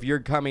 Like if you're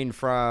coming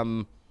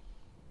from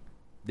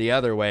the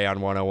other way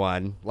on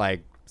 101,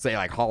 like say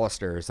like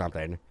Hollister or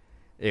something,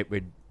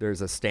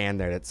 there's a stand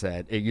there that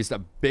said it used a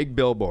big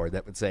billboard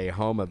that would say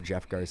 "Home of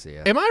Jeff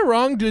Garcia." Am I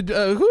wrong? There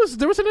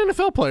was an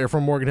NFL player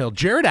from Morgan Hill,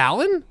 Jared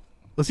Allen?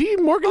 Was he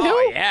Morgan Hill?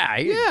 Oh yeah,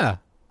 Yeah.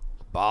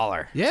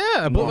 baller. Yeah,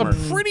 I'm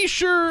pretty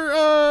sure.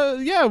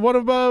 One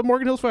of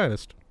Morgan Hill's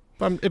finest.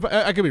 If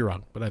I could be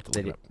wrong, but I have to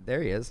look it up.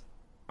 There he is.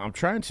 I'm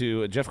trying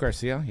to Jeff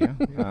Garcia. Yeah.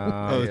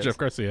 Oh, it's Jeff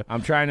Garcia.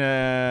 I'm trying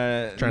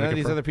to. Trying to None of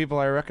these confirm. other people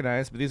I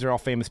recognize, but these are all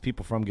famous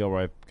people from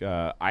Gilroy.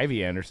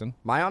 Ivy Anderson.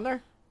 Am I on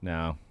there?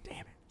 No.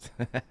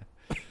 Damn it.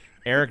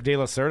 Eric De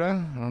La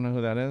Cerda. I don't know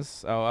who that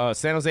is. Oh,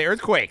 San Jose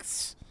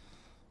Earthquakes.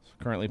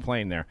 Currently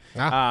playing there.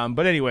 Ah.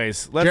 But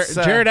anyways, let's.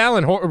 Jared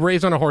Allen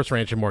raised on a horse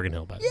ranch in Morgan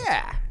Hill. By the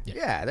way.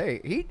 Yeah.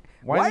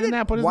 Why didn't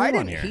that put his name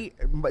on didn't here?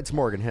 It's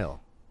Morgan Hill.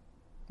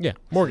 Yeah,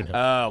 Morgan Hill.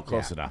 Oh,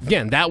 close enough.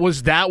 Again, that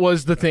was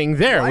the thing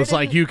there. It was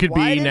like you could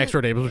be next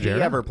door neighbors with Jared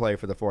He Allen. ever play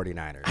for the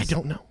 49ers? I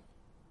don't know.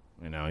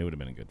 I know he would have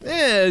been a good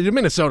fit.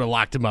 Minnesota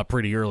locked him up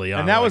pretty early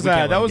on. And that Like, was we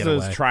can't let that him was get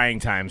those away. trying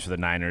times for the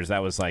Niners.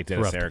 That was like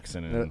Dennis Rough.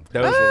 Erickson and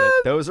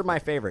Those are my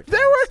favorite.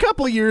 There were a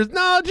couple of years.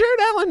 No,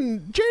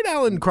 Jared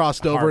Allen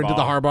crossed over into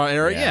the Harbaugh. Harbaugh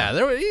era. Yeah.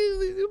 Yeah,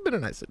 he'd been a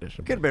nice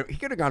addition. He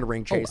could have gone to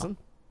ring chasing.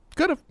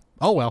 Could have.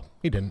 Oh well,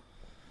 he didn't.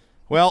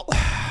 Well,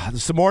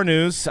 some more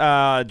news.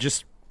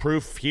 Just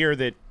proof here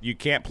that you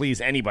can't please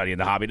anybody in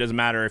the hobby. It doesn't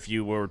matter if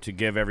you were to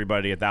give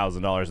everybody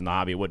 $1,000 in the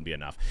hobby; it wouldn't be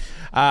enough.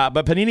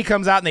 But Panini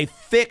comes out and they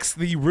fix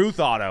the Ruth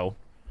auto,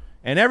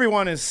 and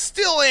everyone is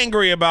still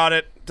angry about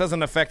it.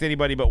 Doesn't affect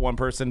anybody but one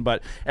person,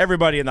 but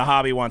everybody in the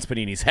hobby wants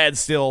Panini's head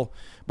still.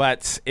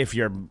 But if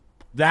you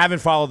haven't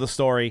followed the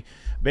story,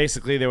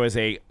 basically there was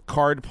a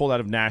card pulled out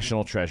of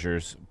National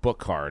Treasures book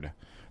card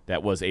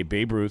that was a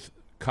Babe Ruth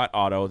cut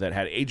auto that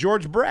had a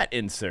George Brett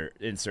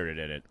inserted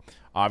in it.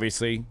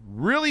 Obviously,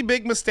 really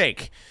big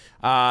mistake.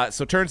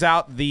 So turns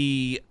out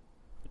the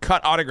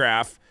cut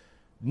autograph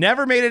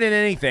never made it in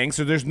anything.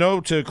 So there's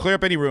to clear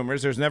up any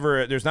rumors. There's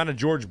not a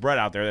George Brett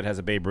out there that has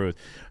a Babe Ruth.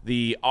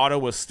 The auto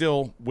was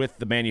still with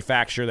the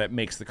manufacturer that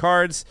makes the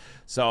cards.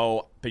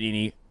 So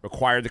Panini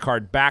acquired the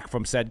card back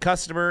from said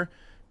customer,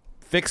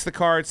 fixed the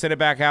card, sent it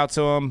back out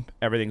to them.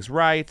 Everything's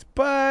right,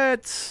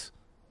 but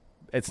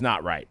it's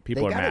not right.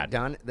 People are mad. It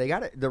done. They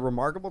got it. The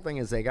remarkable thing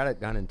is they got it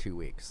done in 2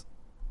 weeks.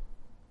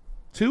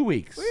 2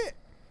 weeks. We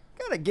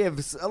gotta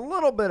give a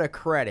little bit of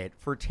credit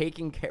for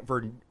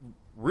for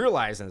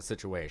realizing the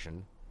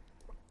situation,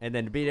 and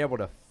then being able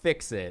to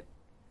fix it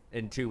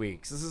in 2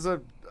 weeks. This is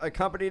a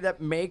company that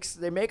make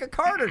a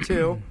card or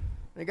two.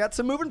 They got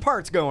some moving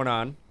parts going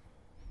on,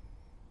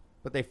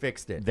 but they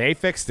fixed it. They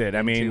fixed it.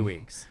 I mean, 2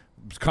 weeks.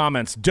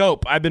 Comments,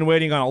 dope. I've been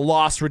waiting on a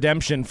lost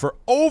redemption for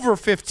over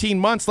 15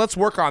 months. Let's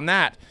work on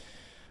that.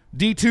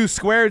 D2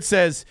 Squared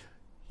says,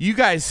 you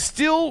guys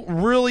still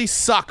really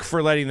suck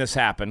for letting this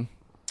happen.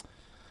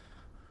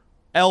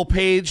 L.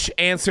 Page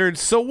answered,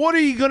 so what are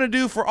you going to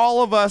do for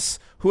all of us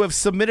who have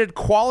submitted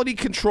quality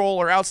control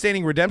or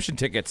outstanding redemption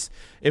tickets?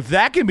 If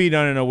that can be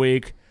done in a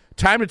week,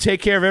 time to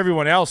take care of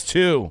everyone else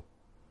too.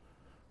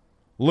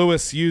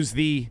 Lewis used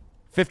the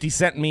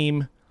 50-cent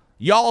meme,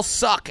 y'all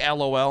suck,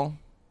 LOL.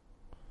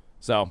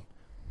 So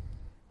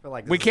feel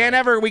like we can't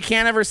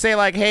ever say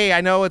like, hey,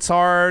 I know it's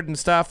hard and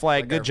stuff,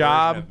 like good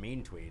job. Of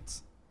mean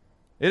tweets.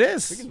 It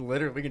is.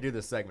 We can do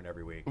this segment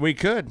every week. We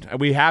could.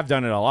 We have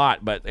done it a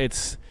lot, but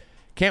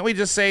can't we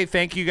just say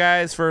thank you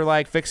guys for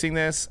like fixing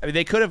this? I mean,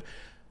 they could have.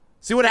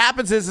 See, what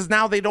happens is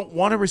now they don't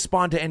want to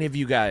respond to any of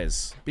you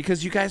guys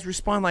because you guys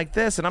respond like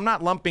this, and I'm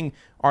not lumping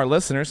our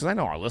listeners because I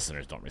know our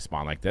listeners don't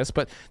respond like this,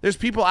 but there's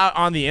people out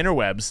on the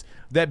interwebs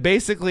that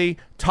basically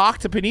talk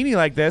to Panini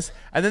like this,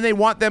 and then they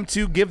want them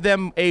to give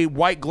them a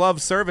white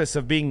glove service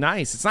of being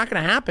nice. It's not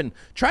going to happen.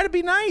 Try to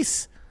be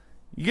nice.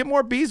 You get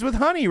more bees with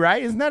honey,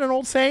 right? Isn't that an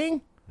old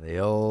saying? The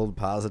old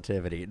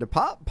positivity. The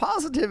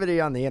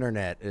positivity on the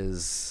internet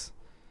is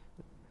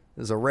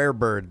a rare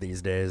bird these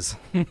days.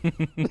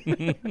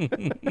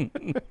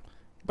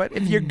 But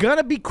if you're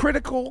gonna be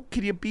critical,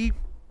 can you be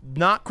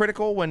not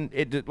critical when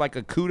it like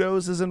a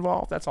kudos is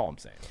involved? That's all I'm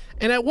saying.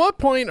 And at what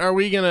point are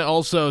we gonna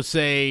also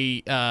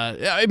say?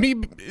 I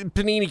mean,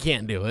 Panini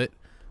can't do it,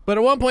 but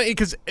at one point,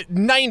 because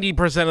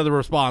 90% of the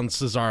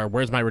responses are,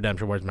 "Where's my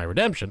redemption? Where's my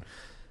redemption?"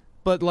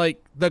 But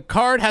like the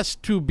card has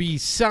to be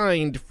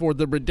signed for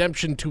the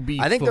redemption to be.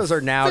 I think those are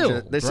now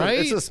right?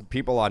 it's just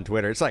people on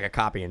Twitter. It's like a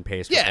copy and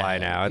paste reply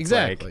now. It's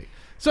exactly. Like,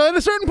 so at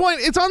a certain point,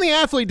 it's on the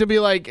athlete to be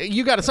like,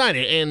 you got to sign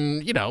it,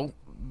 and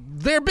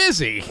they're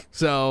busy.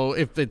 So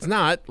if it's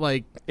not,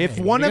 like, if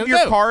hey, one of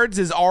your cards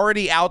is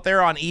already out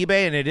there on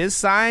eBay and it is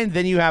signed,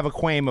 then you have a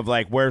claim of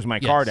like, where's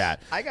my card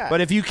at? But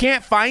if you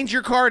can't find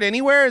your card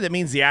anywhere, that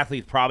means the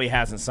athlete probably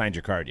hasn't signed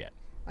your card yet.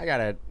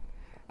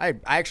 I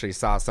actually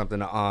saw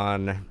something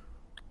on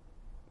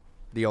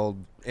the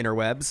old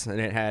interwebs,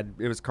 and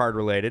it was card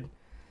related.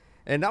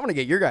 And I want to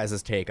get your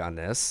guys' take on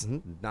this.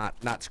 Not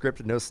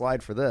scripted, no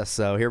slide for this.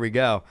 So here we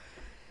go.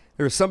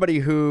 There was somebody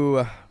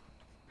who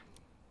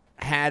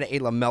had a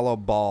LaMelo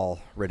Ball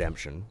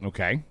redemption.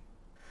 Okay.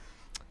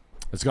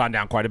 It's gone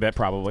down quite a bit,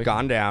 probably.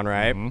 Gone down,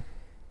 right?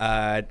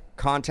 Mm-hmm.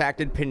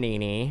 Contacted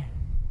Panini,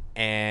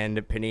 and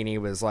Panini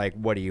was like,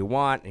 what do you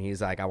want? And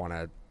he's like, I want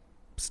a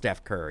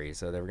Steph Curry.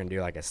 So they were going to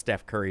do like a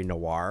Steph Curry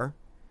Noir.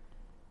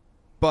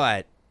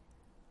 But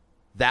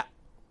that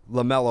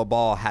LaMelo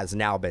Ball has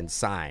now been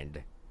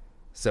signed.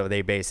 So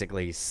they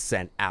basically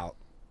sent out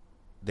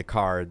the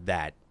card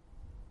that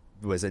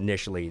was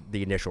initially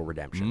the initial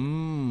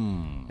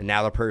redemption. And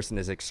now the person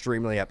is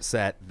extremely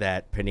upset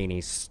that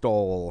Panini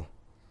stole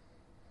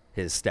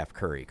his Steph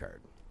Curry card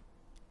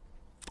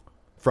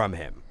from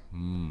him.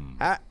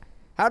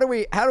 How do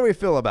we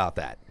feel about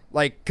that?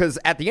 Like, because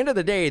at the end of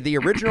the day, the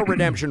original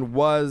redemption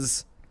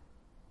was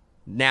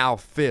now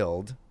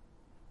filled,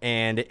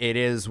 and it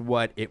is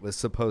what it was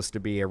supposed to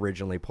be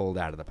originally pulled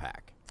out of the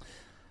pack.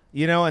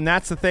 And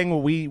that's the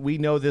thing. We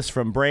know this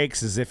from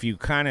breaks is if you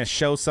kind of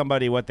show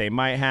somebody what they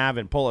might have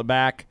and pull it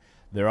back,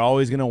 they're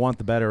always going to want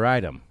the better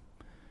item.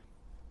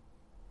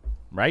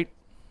 Right?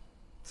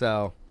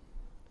 So,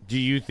 do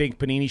you think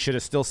Panini should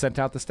have still sent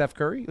out the Steph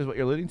Curry, is what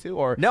you're alluding to?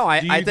 Or no,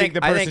 do you think the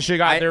person should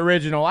have got the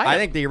original item? I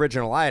think the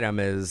original item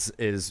is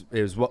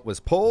what was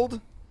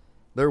pulled.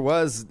 It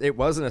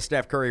wasn't a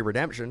Steph Curry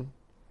redemption.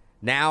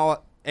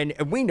 Now, and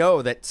we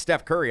know that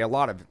Steph Curry, a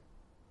lot of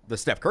the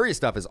Steph Curry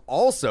stuff is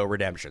also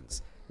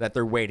redemptions that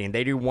they're waiting.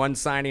 They do 1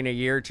 signing a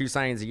year, 2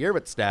 signings a year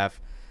with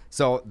Steph.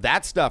 So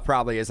that stuff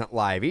probably isn't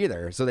live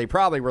either. So they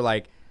probably were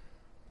like,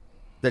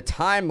 the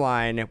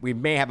timeline, we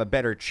may have a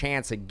better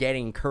chance of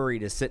getting Curry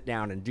to sit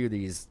down and do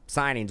these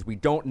signings. We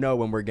don't know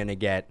when we're going to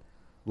get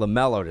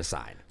LaMelo to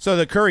sign. So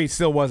the Curry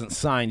still wasn't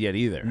signed yet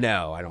either.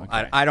 No, I don't.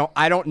 Okay.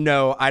 I don't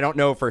know. I don't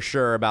know for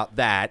sure about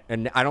that,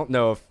 and I don't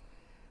know if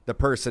the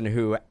person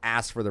who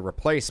asked for the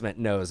replacement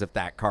knows if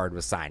that card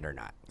was signed or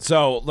not.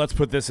 So let's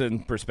put this in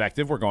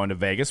perspective. We're going to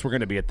Vegas. We're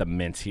going to be at the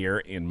Mint here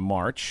in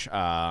March.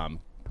 We're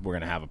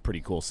going to have a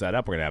pretty cool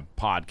setup. We're going to have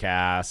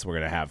podcasts. We're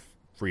going to have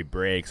free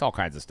breaks, all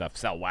kinds of stuff,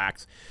 sell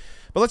wax.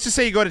 But let's just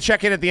say you go to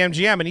check in at the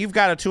MGM and you've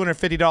got a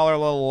 $250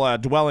 little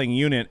dwelling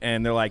unit,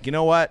 and they're like, you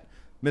know what,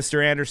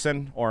 Mr.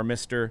 Anderson or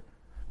Mr.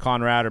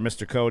 Conrad or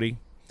Mr. Cody,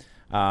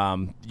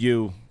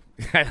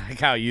 I like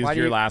how you used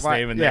your last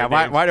name in there.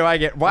 Why do I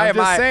get? I'm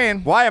just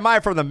saying. Why am I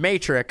from the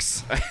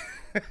Matrix?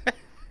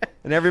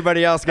 And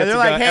everybody else gets to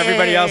like, go. hey,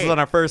 Everybody hey, else hey. is on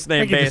a first I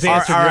name think you just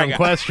basis. answered your own guys.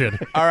 question.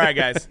 All right,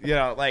 guys.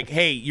 Like,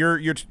 hey, your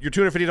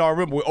 $250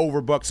 room, we're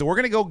overbooked, so we're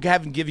gonna go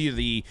give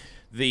you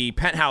the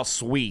penthouse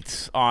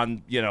suite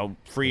on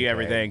free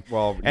everything.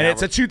 Well, and now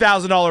it's a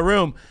 $2,000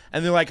 room,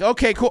 and they're like,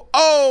 okay, cool.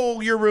 Oh,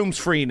 your room's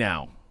free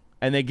now,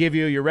 and they give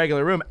you your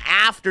regular room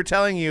after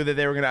telling you that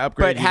they were gonna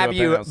upgrade. But have to a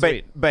you? penthouse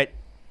suite. But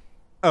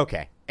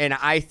okay. And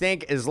I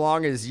think as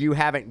long as you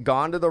haven't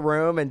gone to the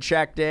room and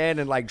checked in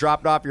and like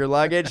dropped off your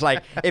luggage,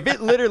 like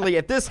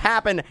if this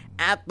happened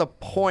at the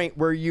point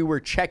where you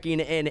were checking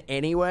in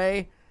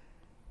anyway,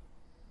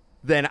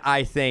 then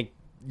I think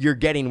you're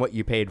getting what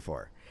you paid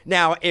for.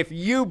 Now, if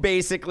you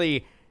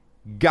basically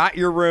got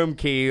your room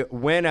key,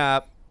 went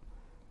up,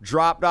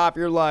 dropped off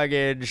your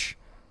luggage,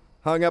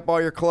 hung up all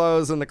your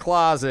clothes in the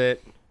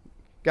closet,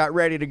 got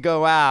ready to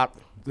go out,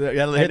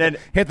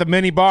 hit the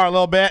mini bar a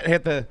little bit.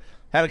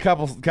 Had a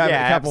couple wines.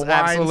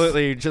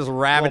 Absolutely, just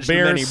ravaged the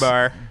beers. mini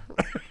bar.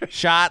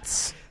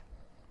 Shots.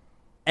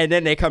 And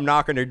then they come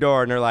knock on your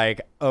door and they're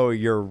like, "Oh,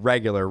 your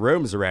regular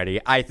room's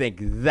ready." I think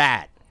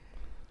that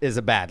is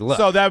a bad look.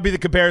 So that would be the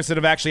comparison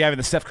of actually having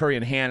the Steph Curry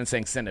in hand and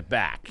saying send it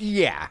back.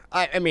 Yeah,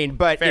 I mean,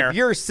 but Fair. if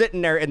you're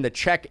sitting there in the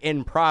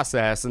check-in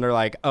process and they're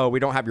like, "Oh, we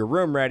don't have your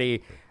room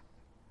ready.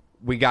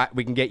 We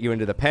can get you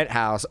into the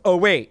penthouse." Oh,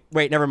 wait,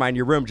 never mind.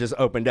 Your room just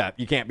opened up.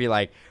 You can't be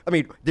like, I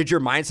mean, did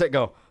your mindset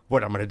go,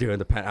 "What I'm going to do in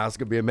the penthouse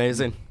could be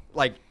amazing"?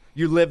 Like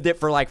you lived it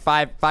for like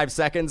five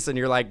seconds and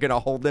you're like going to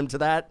hold them to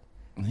that?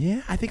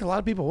 Yeah, I think a lot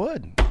of people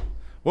would.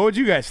 What would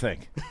you guys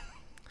think?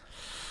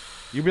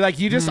 You'd be like,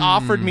 you just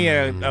offered me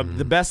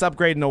the best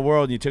upgrade in the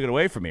world and you took it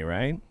away from me,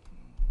 right?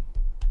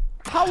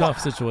 Tough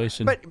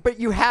situation. But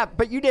you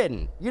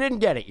didn't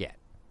get it yet.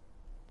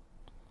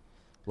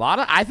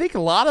 I think a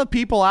lot of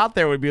people out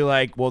there would be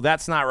like, well,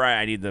 that's not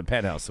right. I need the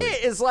penthouse suite.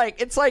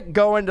 It's like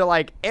going to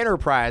like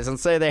Enterprise and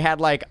say they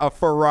had like a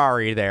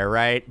Ferrari there,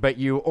 right? But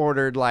you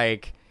ordered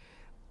like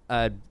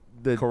the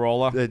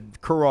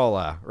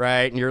Corolla,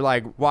 right? And you're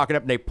like walking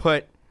up and they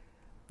put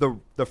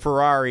the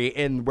Ferrari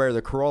in where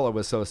the Corolla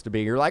was supposed to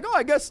be. You're like, oh,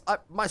 I guess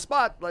my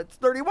spot, it's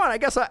 31. I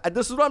guess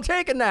this is what I'm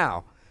taking now.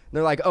 And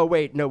they're like, oh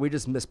wait, no, we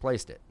just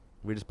misplaced it.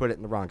 We just put it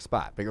in the wrong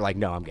spot. But you're like,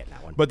 no, I'm getting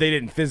that one. But they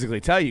didn't physically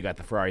tell you got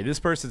the Ferrari. This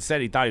person said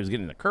he thought he was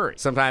getting the Curry.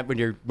 Sometimes when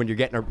you're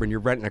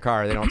renting a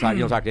car, they don't talk. You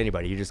don't talk to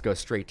anybody. You just go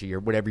straight to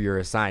whatever your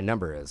assigned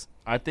number is.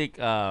 I think.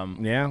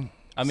 Yeah.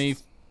 I mean,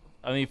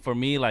 for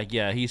me, like,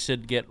 yeah, he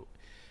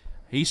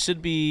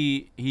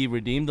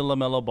redeemed the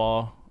LaMelo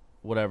Ball,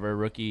 whatever,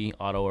 rookie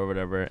auto or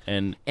whatever,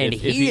 and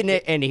he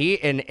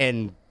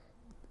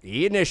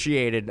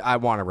initiated. I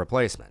want a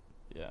replacement.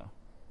 Yeah.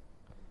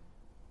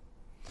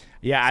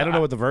 Yeah, I don't know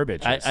what the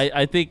verbiage is.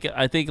 I think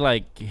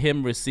like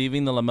him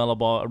receiving the LaMelo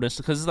Ball,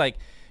 because it's like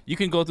you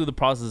can go through the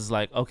process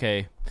like,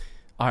 okay,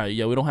 all right,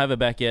 yeah, we don't have it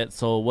back yet,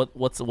 so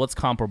what's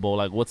comparable?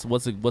 Like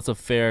what's a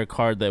fair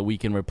card that we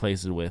can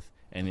replace it with?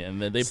 And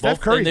then they Steph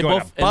both Curry's and they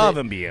going both, above and,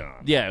 and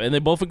beyond. Yeah, and they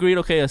both agreed,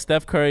 okay, a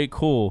Steph Curry,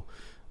 cool.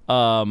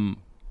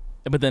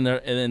 But then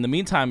in the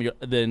meantime,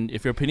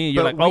 if you're Panini,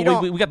 you're like,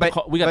 oh, we got the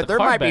card back. But there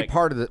might be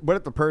part of the. What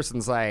if the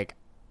person's like,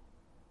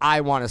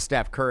 I want a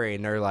Steph Curry,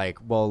 and they're like,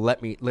 well,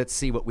 let's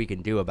see what we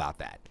can do about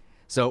that.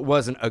 So it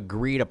wasn't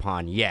agreed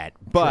upon yet,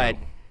 but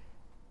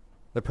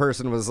the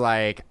person was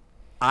like,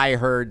 I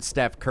heard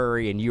Steph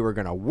Curry, and you were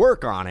going to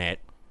work on it,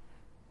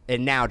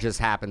 and now just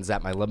happens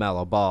that my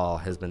LaMelo Ball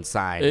has been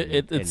signed.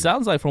 It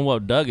sounds like from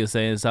what Doug is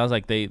saying, it sounds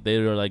like they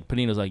were like,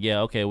 Panino's like,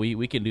 yeah, okay,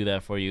 we can do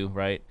that for you,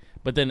 right?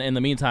 But then in the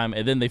meantime,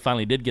 and then they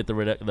finally did get the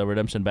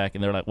redemption back,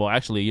 and they're like, well,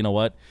 actually, you know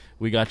what?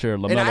 We got your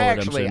LaMelo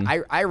redemption.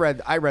 I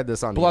read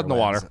this on Blood the in the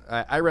water.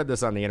 I read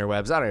this on the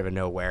interwebs. I don't even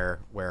know where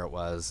it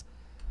was,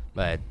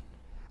 but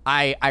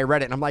I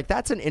read it and I'm like,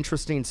 that's an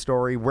interesting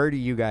story. Where do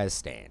you guys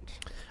stand?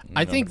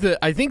 I think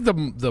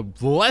the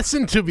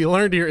lesson to be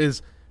learned here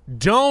is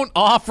don't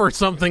offer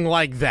something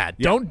like that.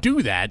 Yeah. Don't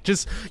do that.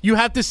 Just you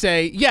have to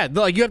say,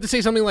 like you have to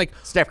say something like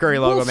Steph Curry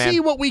logo, we'll man. See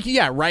what we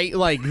can, right?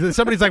 Like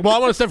somebody's like, well, I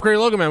want a Steph Curry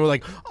logo, man. We're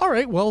like, all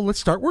right, well, let's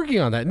start working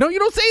on that. No, you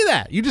don't say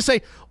that. You just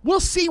say,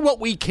 we'll see what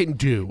we can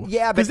do.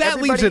 Yeah, but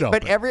that leaves it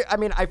open. But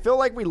I feel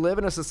like we live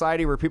in a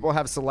society where people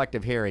have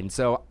selective hearing.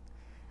 So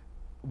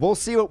we'll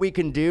see what we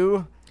can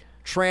do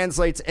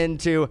translates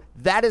into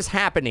that is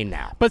happening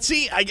now. But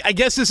see, I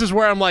guess this is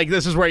where I'm like,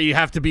 this is where you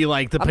have to be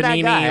like the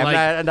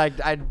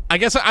Panini. I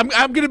guess I'm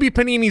going to be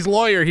Panini's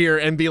lawyer here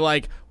and be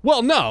like,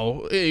 well,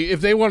 no,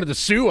 if they wanted to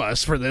sue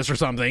us for this or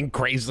something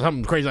crazy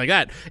like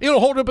that, it'll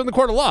hold up in the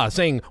court of law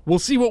saying, we'll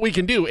see what we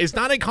can do. It's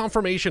not a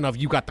confirmation of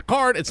you got the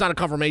card. It's not a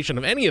confirmation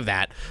of any of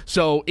that.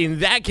 So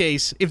in that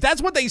case, if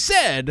that's what they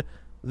said,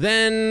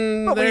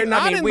 then they're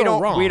not in the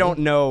wrong. We don't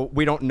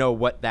know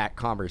what that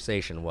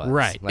conversation was.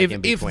 Right. Like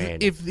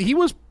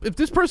if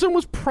this person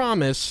was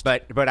promised,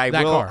 but I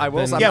will.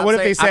 What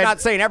if they said? I'm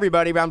not saying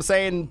everybody, but I'm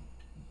saying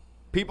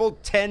people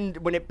tend,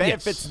 when it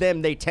benefits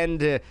them, they tend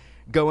to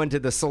go into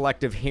the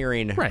selective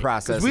hearing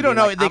process. 'Cause we and don't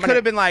be know. like, They I'm could gonna-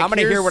 have been like, I'm going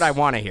to hear here's- what I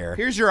want to hear.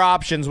 Here's your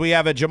options. We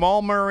have a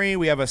Jamal Murray,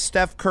 we have a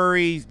Steph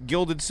Curry,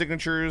 gilded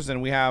signatures,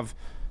 and we have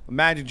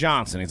Magic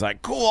Johnson. He's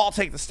like, cool, I'll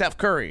take the Steph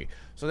Curry.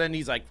 So then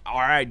he's like, all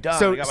right, done. I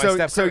So, got my so,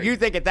 Steph so Curry. you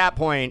think at that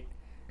point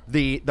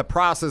the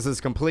process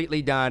is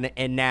completely done,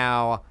 and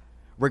now,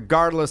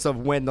 regardless of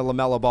when the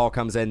LaMelo Ball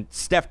comes in,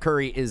 Steph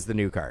Curry is the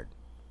new card.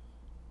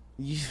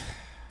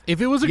 If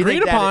it was You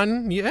think agreed that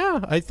upon, yeah,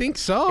 I think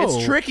so.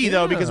 It's tricky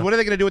though Yeah. because what are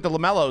they going to do with the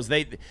LaMelos?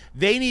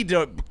 They need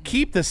to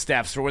keep the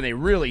Stephs for when they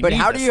really But need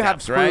how the do you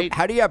Stephs, have right? proof,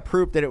 how do you have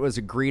proof that it was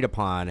agreed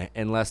upon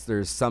unless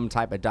there's some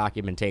type of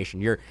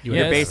documentation? You're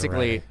Yes.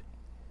 basically,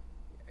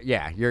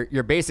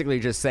 you're basically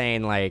just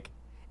saying like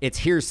it's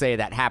hearsay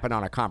that happened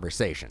on a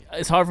conversation.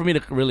 It's hard for me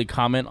to really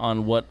comment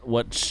on what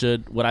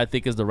I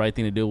think is the right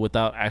thing to do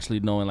without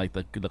actually knowing like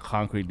the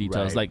concrete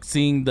details, Right. like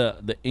seeing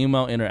the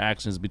email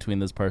interactions between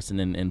this person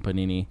and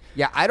Panini.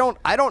 Yeah, I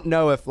don't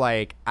know if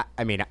like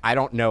I mean I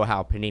don't know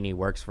how Panini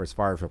works for as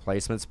far as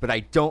replacements, but I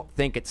don't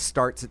think it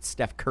starts at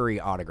Steph Curry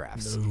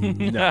autographs.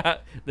 Yeah,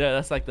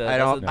 that's like the I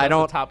don't that's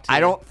the top tier.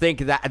 I don't think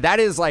that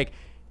is like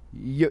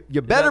you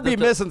better be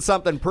the- missing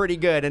something pretty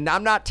good, and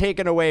I'm not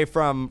taking away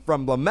from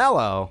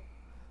LaMelo,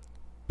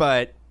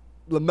 but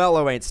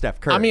LaMelo ain't Steph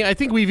Curry. I mean, I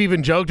think we've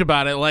even joked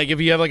about it. Like, if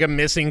you have like a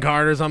missing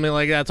card or something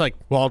like that, it's like,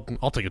 well,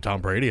 I'll take a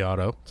Tom Brady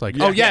auto. It's like,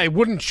 oh yeah,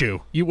 wouldn't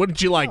you?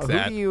 Wouldn't you like who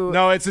that? do you?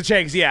 No, it's the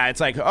Chase. Yeah, it's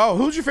like, oh,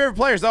 who's your favorite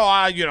players? Oh,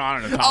 I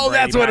don't know. Tom Oh,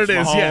 Brady, that's what it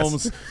Patrick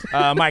is, yes.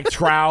 Mahomes, Mike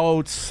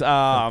Trout.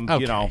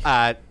 You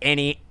know,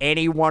 Any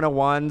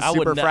 101 I would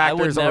super ne- I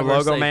would fractors or never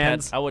logo say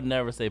mans? I would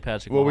never say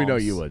Patrick. well, we Mahomes. know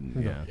you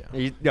wouldn't. Yeah,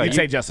 You'd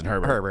say Justin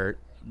Herbert. Herbert.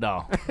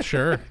 No.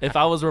 Sure. If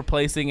I was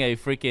replacing a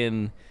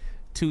freaking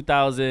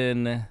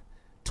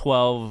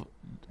 2012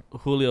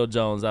 Julio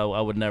Jones, I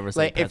would never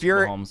say Like, Patrick if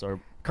you're- Mahomes or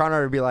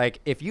Connor would be like,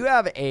 if you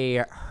have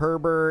a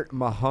Herbert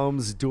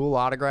Mahomes dual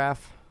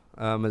autograph,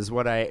 is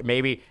what I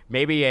maybe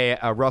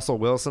a Russell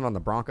Wilson on the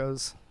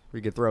Broncos.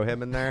 We could throw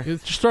him in there.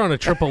 Just throwing a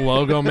triple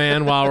logo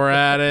man while we're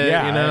at it.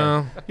 Yeah, you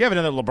know. You have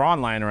another LeBron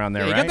lying around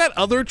there, You right? got that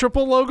other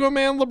triple logo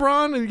man,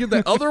 LeBron? And you get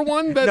that other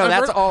one? That No, I've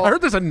that's heard, all- I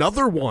heard there's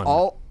another one.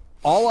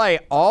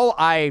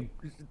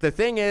 The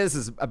thing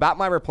is about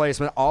my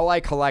replacement. All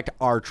I collect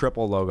are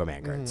triple logo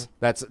man cards.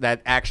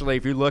 That actually,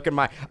 if you look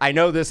at I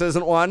know this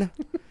isn't one,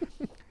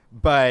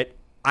 but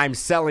I'm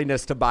selling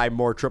this to buy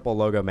more triple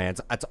logo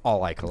mans. That's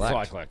all I collect. That's all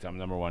I collect. I'm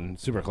number one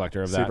super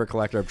collector of that. Super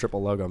collector of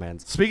triple logo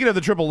mans. Speaking of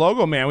the triple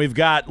logo man, we've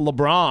got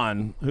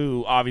LeBron,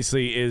 who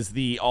obviously is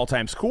the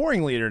all-time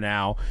scoring leader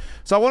now.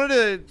 So I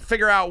wanted to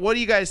figure out, what do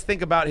you guys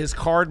think about his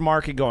card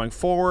market going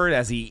forward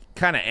as he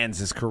kind of ends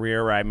his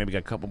career, right? Maybe got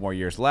a couple more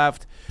years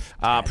left.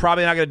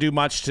 Probably not going to do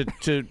much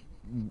to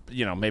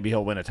you know, maybe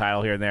he'll win a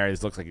title here and there.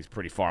 It looks like he's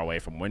pretty far away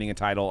from winning a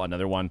title,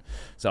 another one.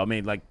 So, I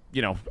mean, like,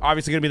 you know,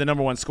 obviously going to be the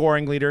number one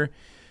scoring leader.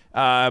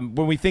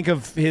 When we think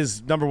of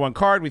his number one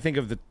card, we think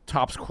of the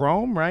Topps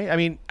Chrome, right? I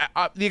mean,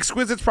 the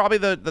Exquisite's probably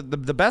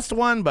the best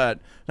one, but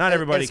not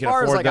everybody can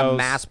afford As far as like those. a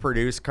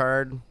mass-produced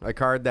card, a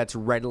card that's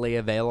readily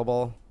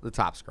available, the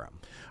Topps Chrome.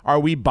 Are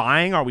we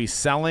buying? Are we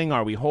selling?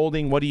 Are we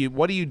holding? What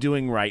are you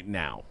doing right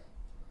now?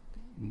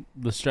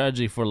 the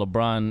strategy for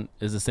LeBron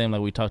is the same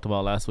like we talked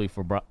about last week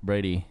for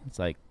Brady. It's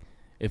like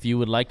if you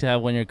would like to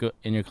have one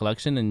in your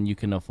collection and you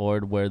can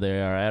afford where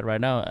they are at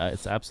right now,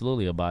 it's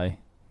absolutely a buy.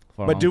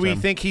 But do we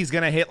think he's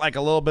going to hit like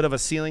a little bit of a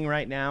ceiling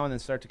right now and then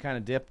start to kind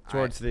of dip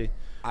towards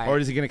or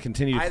is he going to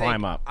continue to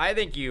climb up? I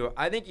think you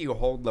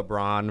hold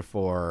LeBron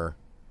for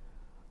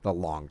the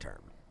long term.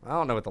 I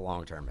don't know what the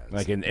long term is.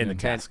 Like in the 10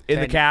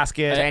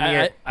 casket.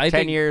 10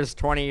 think- years,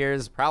 20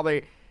 years,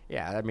 probably.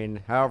 Yeah, I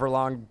mean, however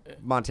long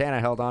Montana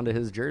held on to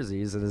his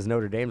jerseys and his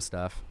Notre Dame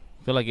stuff.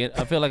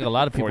 I feel like a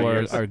lot of people 40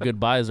 years. are good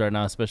buys right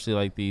now, especially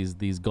like these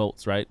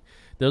GOATs, right?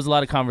 There was a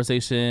lot of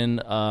conversation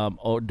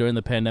during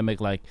the pandemic,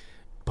 like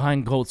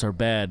buying GOATs are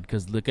bad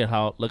because look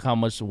how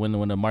much when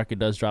the market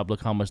does drop,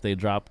 look how much they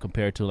drop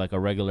compared to like a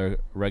regular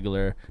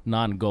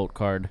non-GOAT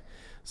card.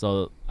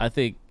 So I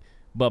think,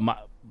 but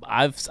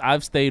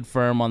I've stayed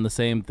firm on the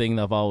same thing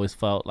that I've always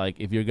felt. Like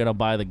if you're gonna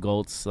buy the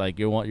GOATs, like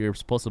you're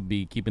supposed to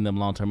be keeping them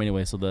long term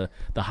anyway. So the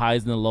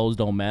highs and the lows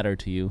don't matter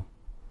to you,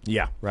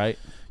 Yeah. right?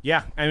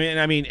 Yeah,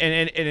 I mean,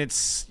 and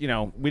it's, you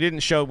know,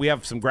 we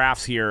have some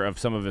graphs here of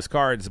some of his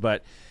cards,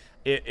 but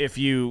if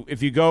you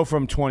go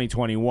from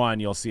 2021,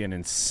 you'll see an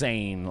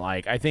insane,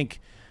 like, I think,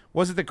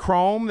 was it the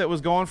Chrome that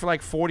was going for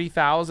like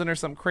 40,000 or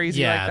something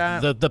crazy like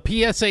that? the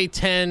PSA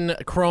 10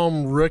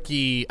 Chrome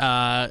rookie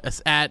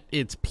at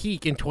its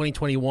peak in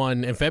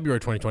 2021, in February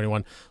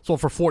 2021, sold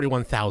for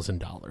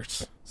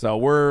 $41,000. So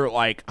we're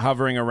like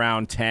hovering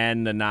around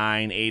 10 to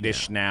 9,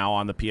 8-ish now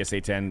on the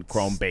PSA 10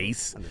 Chrome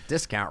base. On the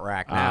discount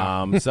rack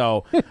now.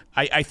 So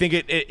I think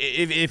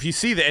if you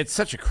see that, it's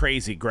such a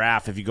crazy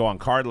graph if you go on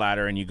Card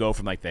Ladder and you go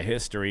from like the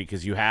history,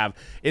 because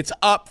it's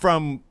up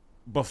from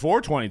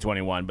before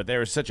 2021, but there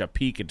was such a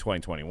peak in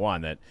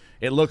 2021 that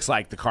it looks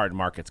like the card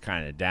market's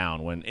kind of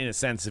down. When, in a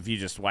sense, if you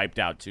just wiped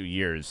out 2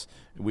 years,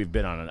 we've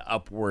been on an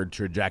upward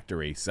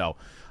trajectory. So,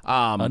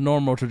 a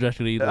normal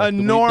trajectory. a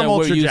normal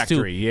that we're used to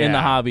trajectory, in the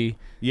yeah. hobby.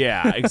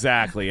 Yeah,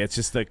 exactly. It's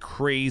just the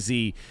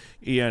crazy,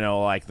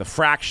 like the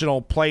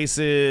fractional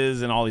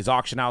places and all these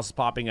auction houses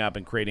popping up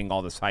and creating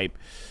all this hype.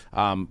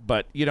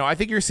 But, I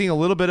think you're seeing a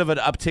little bit of an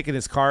uptick in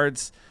his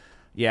cards.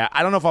 Yeah,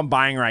 I don't know if I'm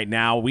buying right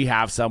now. We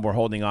have some we're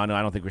holding on to.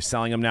 I don't think we're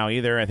selling them now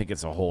either. I think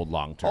it's a hold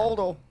long term.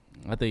 Hold.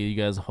 I think you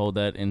guys hold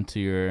that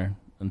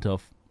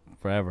until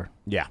forever.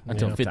 Yeah.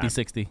 Until Yeah. 50,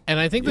 60. And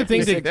I think the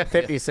thing that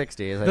 50,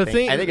 60 is, The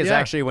thing- I think it's yeah.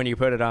 actually when you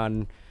put it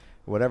on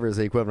whatever is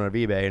the equivalent of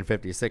eBay in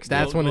 50, 60.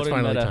 that's when it's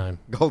Golden finally meta. time.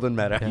 golden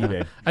meta.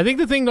 eBay. I think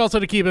the thing also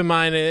to keep in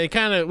mind, we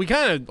kind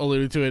of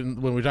alluded to it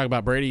when we talked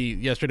about Brady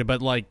yesterday,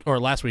 or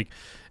last week,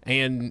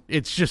 and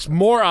it's just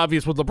more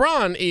obvious with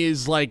LeBron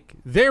is like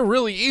there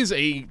really is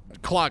a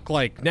clock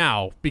like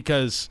now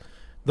because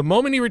the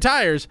moment he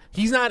retires,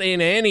 he's not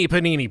in any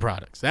Panini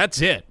products.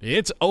 That's it.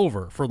 It's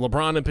over for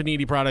LeBron and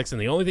Panini products, and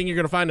the only thing you're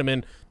going to find him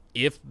in,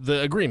 if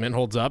the agreement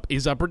holds up,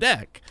 is Upper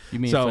Deck. You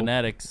mean So-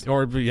 Fanatics?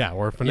 or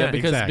Fanatics? Yeah,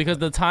 because exactly. because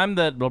the time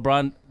that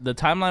the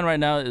timeline right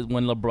now is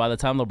when the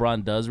time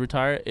LeBron does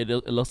retire, it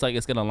looks like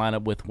it's going to line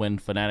up with when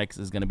Fanatics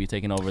is going to be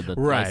taking over the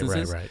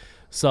licenses. right.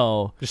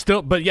 So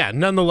Still, but yeah,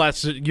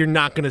 nonetheless, you're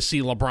not going to see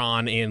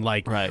LeBron in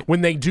Right.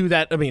 when they do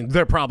that. I mean,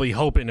 they're probably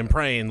hoping and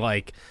praying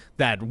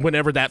that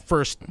whenever that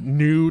first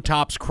new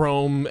Topps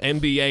Chrome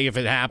NBA, if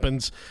it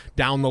happens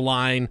down the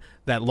line,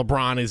 that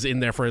LeBron is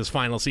in there for his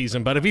final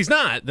season. But if he's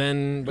not,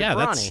 then yeah,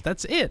 Bronny.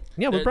 that's it.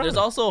 Yeah, with there's Bronny.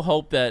 also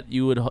hope that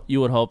you would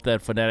hope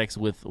that Fanatics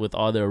with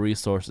all their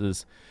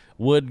resources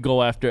would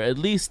go after at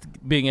least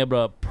being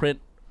able to print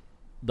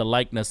the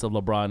likeness of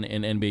LeBron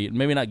in NBA.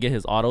 Maybe not get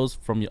his autos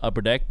from Upper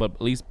Deck, but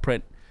at least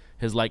print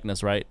his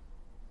likeness right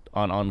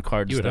on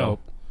cards. You would still. hope.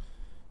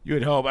 You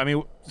would hope. I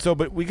mean,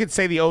 but we could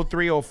say the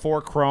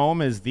 03-04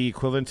 Chrome is the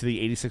equivalent to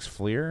the 86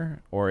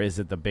 Fleer, or is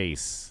it the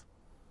base?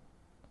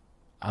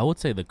 I would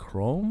say the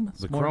Chrome.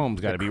 The Chrome's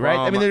got to the be right.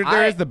 I mean, Chrome,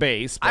 there is the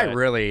base. I but-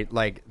 really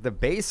like the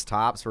base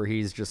tops where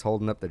he's just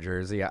holding up the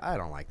jersey. I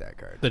don't like that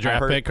card. The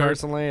draft I pick card?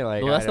 personally.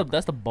 Like, Well, I don't-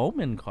 that's the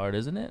Bowman card,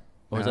 isn't it?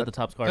 Or is No, that the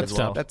Topps card that's as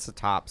well? Topps. that's the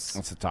tops.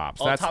 That's the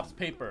tops. Oh, That's Topps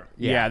paper.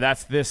 yeah.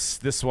 That's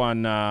this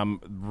one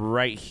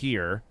right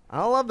here, I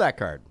don't love that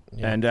card.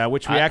 and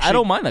which we I actually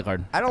don't mind that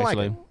card. I don't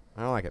actually. like it.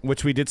 I don't like it.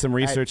 which we did some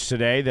research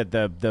today that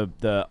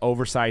the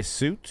oversized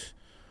suit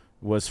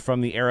was from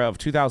the era of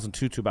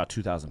 2002 to about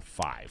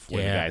 2005,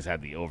 where the Yeah. guys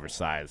had the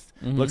oversized.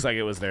 Looks like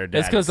it was their dad.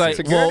 It's 'cause, like, It's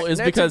a good, well, it's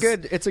because-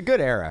 it's a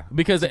good era.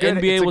 Because the It's a good-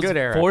 NBA it's a was good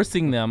era.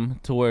 forcing them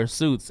to wear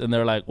suits, and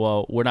they're like,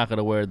 "Well, we're not going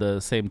to wear the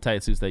same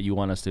tight suits that you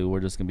want us to. We're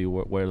just going to be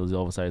wear those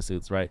oversized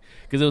suits, right?"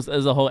 Because it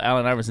was a whole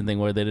Allen Iverson thing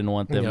where they didn't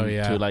want them Oh,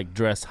 yeah. to like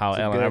dress how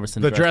Allen good-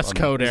 Iverson The dressed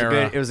dress on code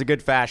era. It was a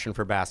good fashion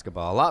for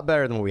basketball. A lot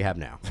better than what we have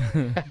now.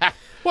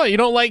 Well, you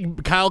don't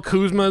like Kyle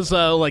Kuzma's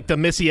like the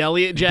Missy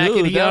Elliott jacket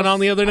Dude, he that had on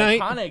was the other night?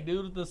 Iconic,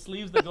 dude. With the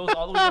sleeves that goes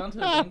all the way down to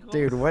his ankles.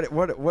 Dude,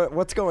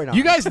 what's going on?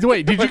 You guys,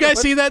 wait, did you guys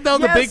see that though?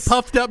 The big Yes.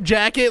 puffed up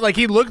jacket, like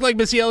he looked like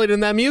Missy Elliott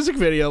in that music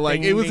video.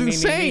 Like it was Ding, ding,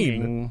 ding, ding,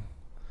 insane. ding.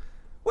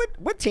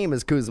 What team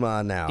is Kuzma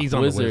on now? He's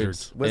on the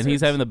Wizards. Wizards. And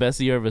he's having the best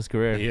year of his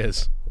career. He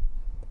is.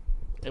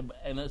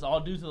 And it's all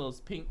due to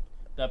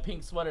that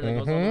pink sweater that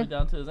goes all the way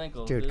down to his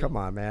ankles. Dude, come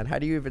on, man. How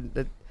do you even?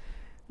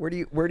 Where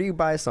do you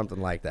buy something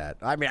like that?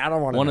 I mean, I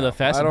don't want to. One of the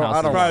fashion I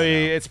houses. don't wanna know.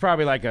 It's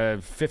probably like a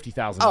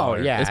 $50,000. Oh,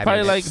 yeah. It's I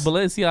probably mean, like it's-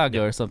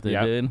 Balenciaga or something,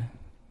 Yep. dude.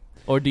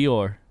 Or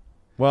Dior.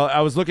 Well,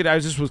 I was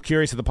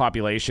curious of the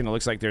population. It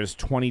looks like there's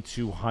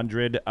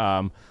 2,200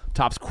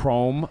 Topps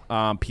Chrome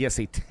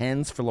PSA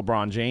 10s for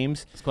LeBron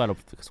James. It's quite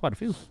a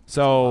few.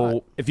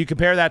 So if you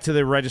compare that to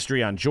the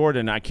registry on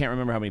Jordan, I can't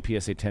remember how many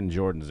PSA 10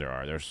 Jordans there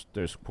are.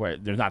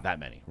 There's not that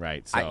many,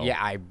 right? So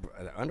I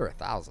under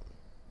 1,000.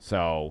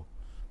 So,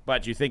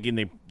 but you're thinking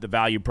the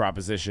value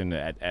proposition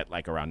at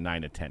like around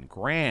 $9 to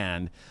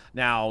 $10,000.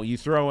 Now you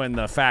throw in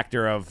the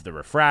factor of the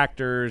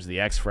refractors, the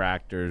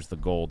X-fractors, the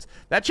golds.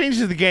 That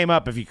changes the game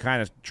up if you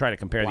kind of try to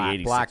compare the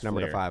 86 Black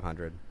number to Fleer.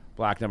 500.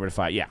 Black number to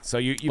 5. Yeah. So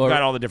you've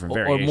got all the different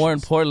variations. Or more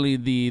importantly,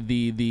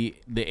 the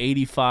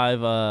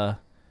 85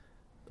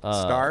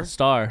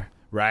 star.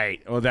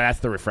 Right. Well, that's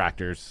the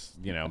refractors,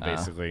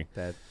 basically.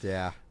 That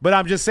yeah. But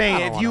I'm just saying, I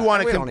don't if you wanna-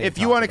 want we don't to, need if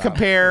you talk want to about it.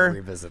 compare, We'll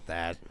revisit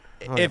that.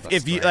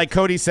 if you like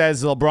Cody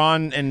says,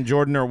 LeBron and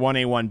Jordan are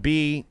 1A,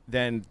 1B,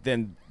 then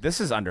this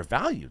is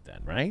undervalued. Then,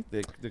 right?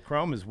 The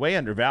Chrome is way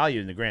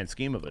undervalued in the grand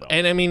scheme of it all.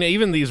 And I mean,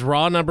 even these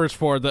raw numbers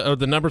for the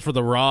numbers for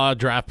the raw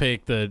draft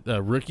pick,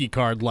 the rookie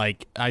card,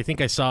 like I think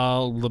I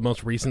saw the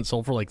most recent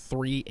sold for like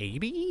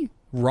 $380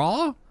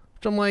 raw,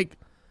 which I'm like,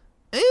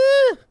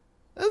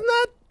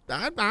 that's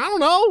I don't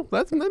know.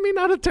 That's maybe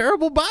not a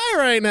terrible buy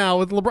right now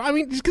with LeBron. I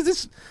mean, just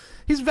because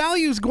his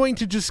value is going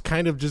to just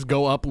kind of just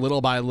go up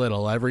little by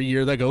little every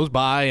year that goes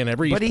by, and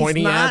every point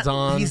he adds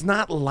on. He's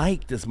not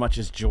liked as much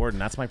as Jordan.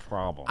 That's my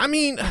problem. I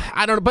mean,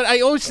 I don't know, but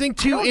I always think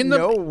too I don't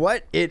know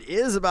what it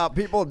is about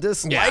people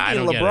disliking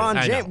don't get it. LeBron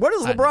I James. know. What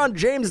has LeBron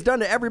James done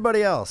to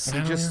everybody else?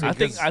 I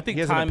think he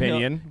has time an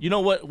opinion. Heal, you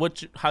know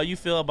how you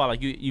feel about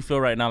like you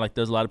feel right now like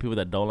there's a lot of people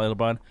that don't like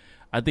LeBron.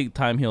 I think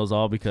time heals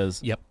all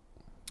because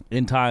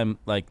in time,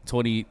 like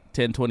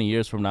 10, 20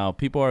 years from now,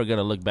 people are going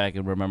to look back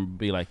and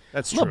be like,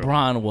 That's true.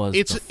 LeBron was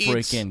the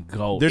freaking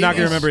GOAT. They're not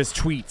going to remember his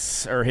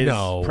tweets or his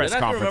press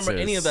They're not conferences.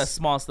 remember any of that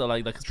small stuff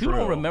like that because people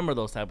don't remember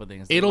those type of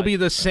things. It'll be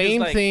the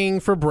same thing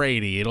for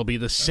Brady. It'll be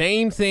the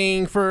same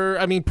thing for.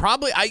 I mean,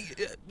 probably.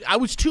 I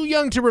was too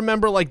young to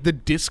remember like the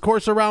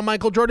discourse around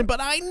Michael Jordan,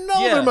 but I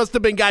know there must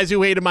have been guys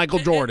who hated Michael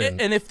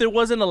Jordan. And if there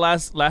wasn't a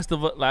last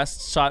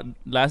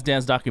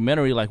Dance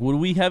documentary, like would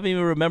we have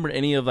even remembered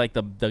any of like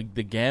the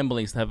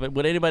gambling stuff?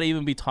 Would anybody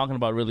even be talking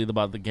about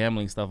the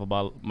gambling stuff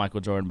about Michael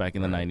Jordan back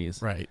in the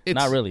 90s? Right.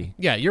 Not really.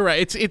 Yeah, you're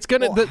right. It's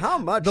gonna. How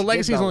much the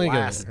legacy's did only the good.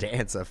 Last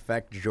Dance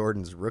affect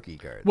Jordan's rookie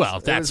cards?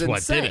 Well, that's was what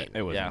insane. did it.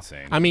 It was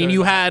insane. I mean,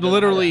 you had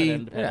literally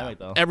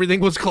though.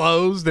 everything was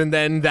closed, and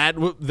then that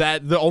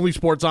the only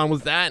sports on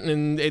was that,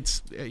 and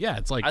it's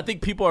like I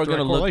think people are going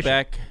to direct look correlation.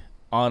 back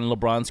on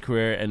LeBron's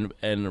career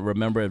and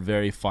remember it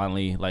very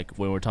fondly, like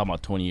when we're talking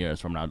about 20 years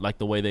from now, like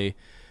the way they,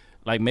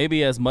 like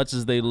maybe as much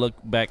as they look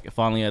back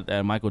fondly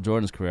at Michael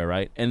Jordan's career,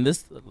 right? And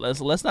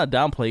let's not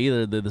downplay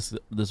either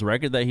this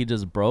record that he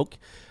just broke,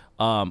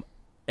 and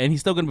he's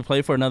still going to be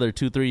playing for another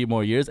 2-3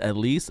 more years at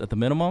least at the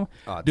minimum.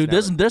 Dude,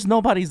 there's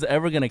nobody's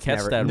ever going to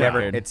catch that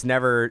record. It's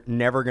never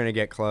going to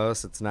get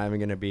close. It's not even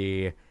going to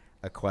be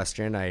a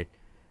question.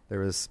 There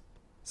was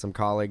some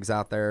colleagues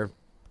out there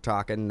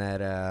talking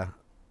that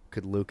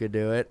could Luka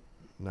do it,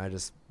 and I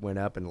just went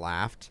up and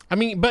laughed. I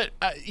mean, but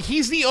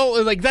he's the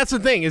only, like, that's the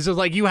thing is just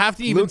like you have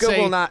to even Luka say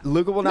will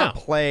not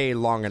play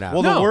long enough.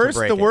 Well,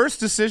 to the worst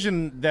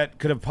decision that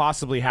could have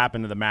possibly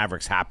happened to the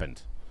Mavericks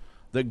happened.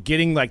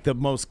 Getting like the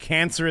most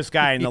cancerous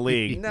guy in the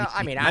league. No,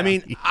 I mean,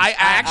 I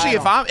actually,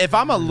 if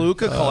I'm a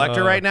Luka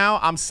collector right now,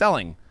 I'm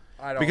selling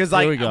because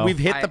like we've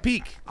hit the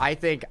peak. I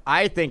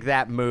think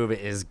that move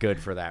is good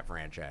for that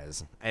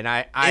franchise, and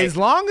as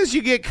long as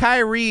you get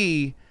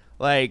Kyrie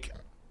like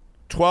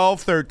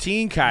 12,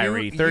 13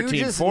 Kyrie,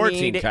 13,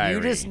 14 Kyrie.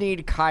 You just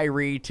need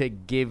Kyrie to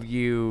give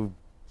you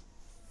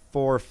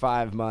 4 or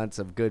 5 months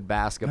of good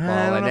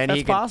basketball, and then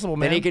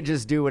he could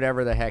just do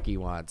whatever the heck he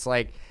wants.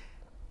 Like,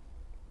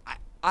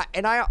 I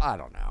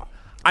don't know.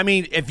 I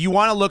mean, if you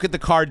want to look at the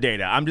card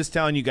data, I'm just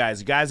telling you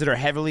guys that are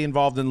heavily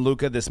involved in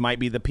Luka, this might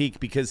be the peak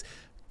because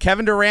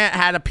Kevin Durant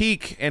had a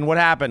peak, and what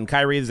happened?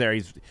 Kyrie's there.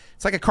 It's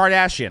like a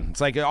Kardashian. It's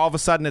like all of a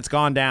sudden it's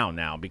gone down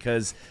now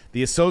because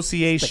the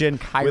association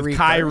with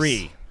Kyrie.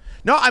 Curse.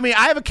 No, I mean,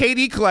 I have a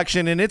KD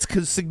collection, and it's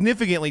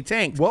significantly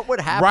tanked. What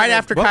would happen right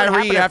after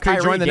Kyrie, after he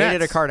joined the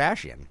dated Nets? a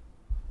Kardashian?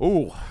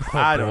 Ooh,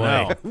 I don't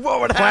know. What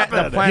would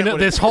happen? You know,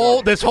 this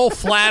whole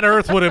flat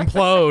Earth would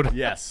implode.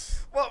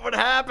 Yes. What would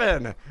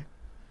happen?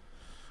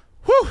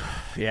 Whew.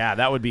 Yeah,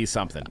 that would be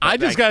something. I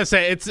just gotta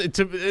say, it's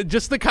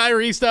just the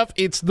Kyrie stuff.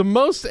 It's the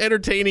most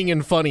entertaining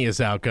and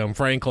funniest outcome,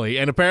 frankly.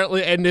 And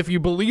apparently, and if you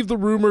believe the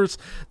rumors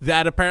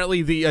that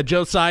apparently the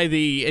Joe Tsai,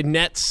 the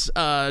Nets,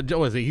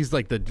 he's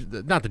like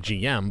not the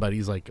GM, but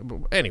he's like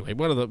anyway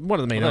one of the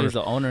main owners. He's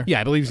the owner. Yeah,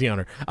 I believe he's the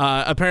owner.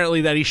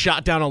 Apparently that he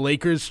shot down a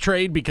Lakers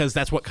trade because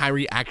that's what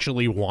Kyrie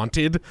actually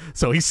wanted.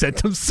 So he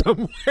sent him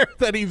somewhere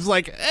that he was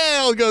like,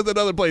 I'll go to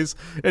another place,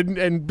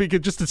 and because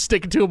just to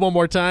stick it to him one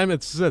more time.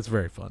 That's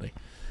very funny.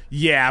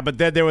 Yeah, but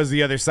then there was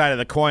the other side of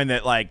the coin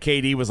that like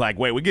KD was like,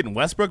 "Wait, we're getting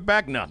Westbrook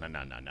back? No.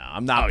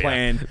 I'm not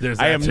playing.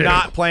 I am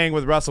not playing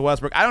with Russell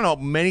Westbrook. I don't know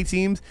many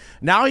teams.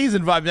 Now he's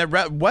involved.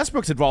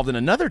 Westbrook's involved in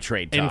another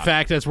trade. In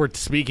fact, as we're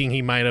speaking,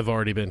 he might have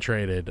already been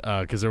traded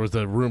because there was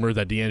the rumor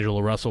that D'Angelo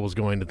Russell was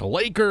going to the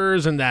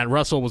Lakers and that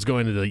Russell was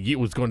going to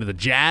the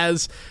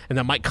Jazz and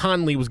that Mike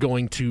Conley was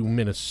going to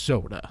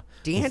Minnesota.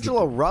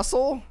 D'Angelo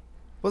Russell?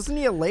 Wasn't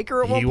he a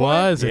Laker at one point? He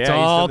was. Yeah,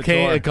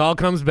 It all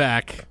comes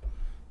back.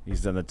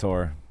 He's done the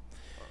tour.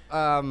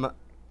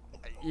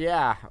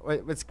 Yeah.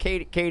 Was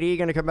KD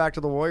going to come back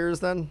to the Warriors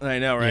then? I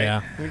know, right?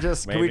 Yeah.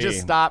 Can we just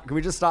stop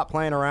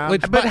playing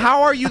around? But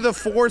how are you the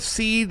 4th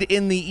seed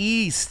in the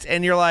East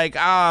and you're like,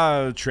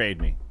 trade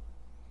me?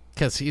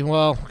 Because he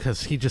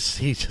just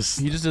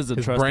doesn't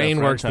his trust brain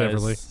that works franchise,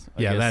 differently.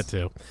 I Yeah, guess. that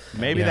too.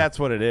 Maybe that's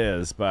what it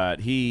is, but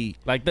he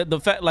Like the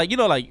fact, like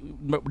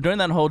during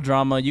that whole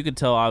drama, you could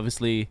tell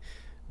obviously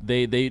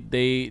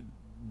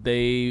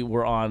they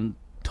were on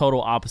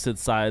total opposite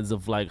sides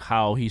of like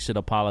how he should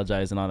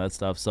apologize and all that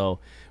stuff. So,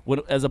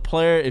 as a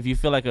player, if you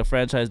feel like a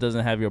franchise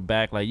doesn't have your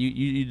back, like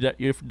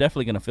you're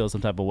definitely gonna feel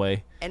some type of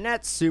way. And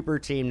that super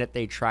team that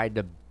they tried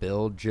to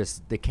build,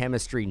 just the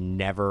chemistry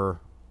never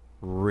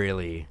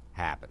really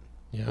happened.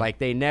 Yeah. Like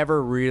they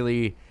never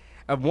really.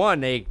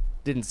 They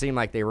didn't seem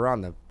like they were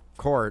on the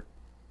court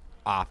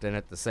often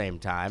at the same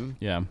time.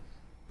 Yeah.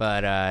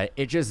 But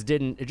it just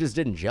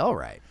didn't gel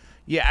right.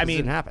 Yeah, I mean,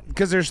 didn't happen.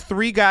 because there's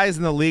 3 guys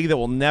in the league that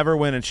will never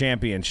win a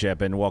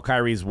championship, and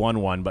Kyrie's won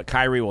one, but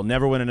Kyrie will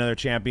never win another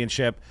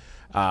championship.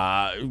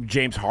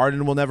 James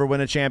Harden will never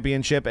win a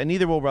championship, and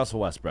neither will Russell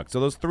Westbrook. So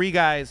those 3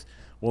 guys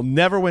will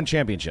never win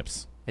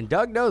championships. And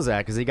Doug knows that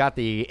because he got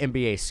the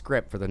NBA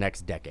script for the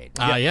next decade.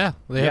 Yeah,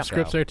 they have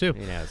scripts there too.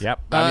 He knows. Yep.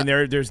 I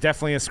mean, there's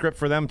definitely a script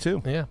for them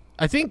too. Yeah,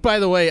 I think. By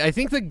the way, I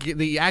think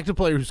the active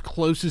player who's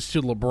closest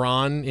to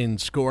LeBron in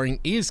scoring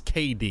is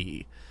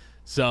KD.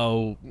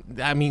 So,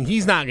 I mean,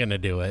 he's not going to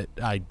do it.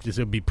 It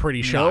would be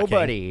pretty shocking.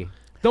 Nobody.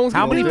 Don't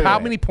How do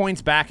it. many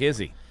points back is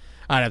he?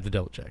 I'd have to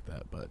double check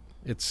that, but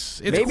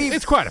it's Maybe-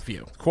 quite a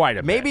few. Quite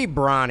a bit. Maybe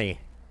Bronny.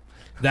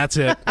 That's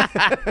it.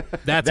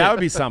 That would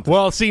be something.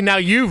 Well, see, now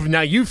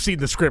you've seen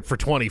the script for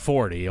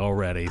 2040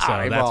 already, so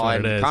that's what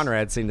it is.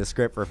 Conrad's seen the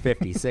script for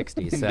 50,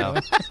 60, so.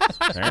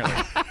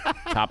 Apparently.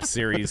 Top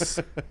series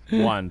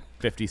 1,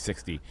 50,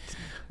 60.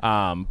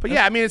 But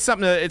yeah, I mean, it's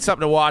something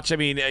to watch. I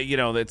mean,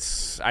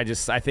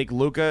 I think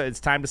Luka,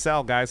 it's time to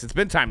sell, guys. It's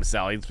been time to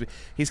sell.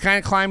 He's kind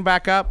of climbed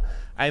back up.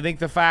 I think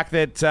the fact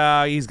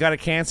that he's got a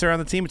cancer on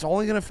the team, it's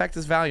only going to affect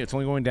his value. It's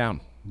only going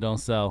down. Don't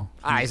sell.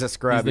 He's a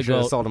scrub. the You should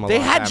have GOAT. sold him a They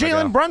long had time ago.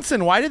 Jalen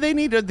Brunson. Why did they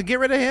need to get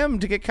rid of him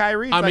to get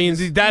Kyrie? I mean,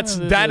 that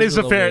there's is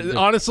a a fair. little bit.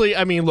 Honestly,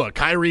 I mean, look,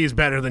 Kyrie is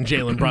better than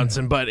Jalen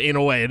Brunson, but in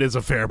a way, it is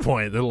a fair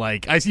point. That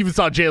like, I even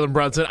saw Jalen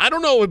Brunson. I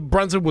don't know if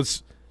Brunson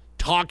was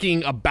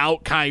talking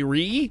about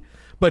Kyrie,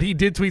 but he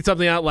did tweet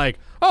something out like,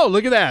 "Oh,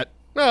 look at that.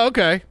 Oh,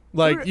 okay.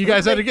 Like, you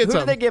guys had to get Who did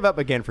something." they give up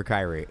again for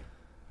Kyrie?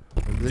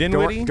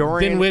 Dinwiddie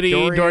Dinwiddie,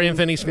 Dorian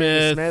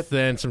Finney-Smith,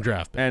 and some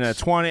draft picks. and a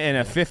 20 and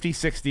a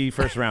 50-60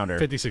 first rounder.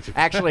 50-60.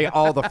 Actually,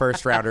 all the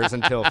first rounders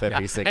until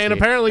 50, 60. And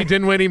apparently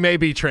Dinwiddie may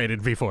be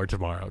traded before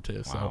tomorrow,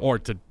 too. So, or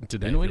today.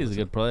 Dinwiddie's a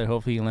good player.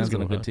 Hopefully, he lands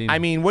on a good team. I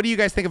mean, what do you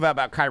guys think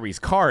about Kyrie's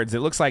cards?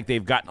 It looks like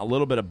they've gotten a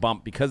little bit of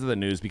bump because of the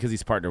news, because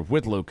he's partnered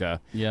with Luka.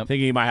 Yep.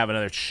 Thinking he might have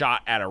another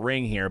shot at a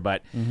ring here,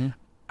 but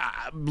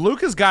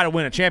Luka's got to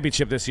win a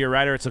championship this year,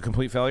 right? Or it's a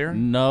complete failure.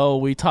 no,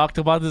 we talked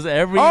about this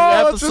every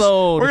let's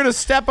episode. we're gonna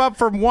step up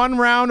from one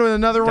round to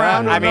another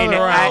round. To I mean,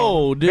 another round.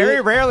 Oh, dude. very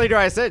rarely do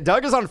I say it.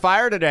 Doug is on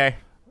fire today.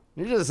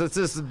 It's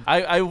just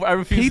I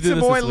refuse to do Pizza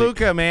this boy this week.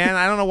 Luka, man.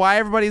 I don't know why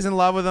everybody's in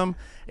love with him.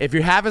 If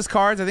you have his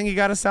cards, I think you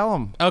got to sell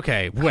them.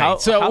 Okay, wait. How-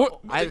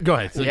 Go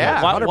ahead. So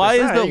Yeah. Why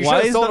is 100%. the You why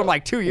should've is sold the him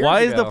like 2 years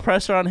why is ago. the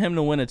pressure on him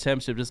to win a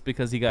championship just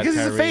because he got Because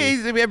he's the Kyrie?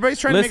 face. Everybody's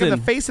trying to make him the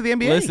face of the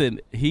NBA. Listen,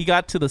 he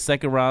got to the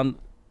second round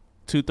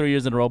 2-3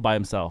 years in a row by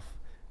himself.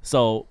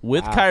 So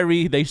with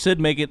Kyrie, they should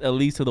make it at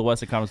least to the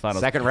Western Conference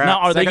Finals. second round. Now,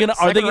 are they gonna?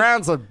 Are they? Second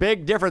round's a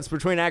big difference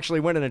between actually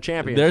winning a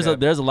championship.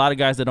 There's a lot of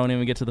guys that don't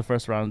even get to the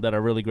first round that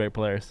are really great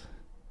players.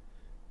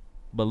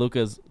 But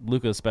Luka's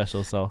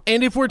special. So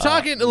And if we're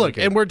talking, look,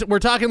 and we're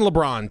talking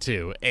LeBron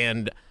too,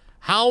 and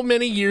how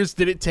many years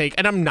did it take?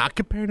 And I'm not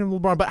comparing him to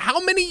LeBron, but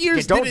how many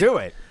years? don't did do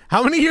it.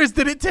 How many years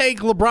did it take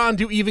LeBron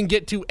to even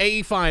get to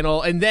a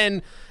final? And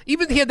then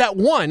even he had that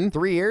one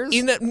 3 years?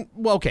 in that.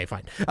 Well, okay,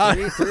 fine.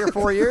 Three or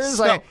 4 years?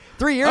 So- like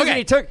 3 years okay. and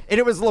he took, and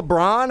it was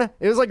LeBron.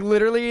 It was like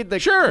literally the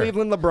Sure.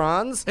 Cleveland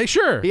LeBrons. Hey,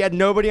 sure. He had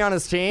nobody on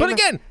his team. But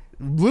again,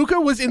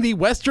 Luka was in the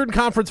Western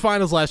Conference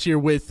Finals last year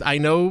with, I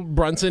know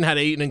Brunson had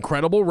an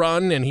incredible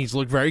run and he's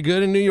looked very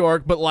good in New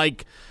York, but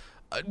like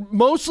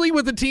mostly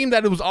with the team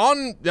that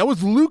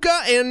was Luka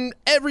and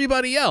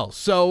everybody else.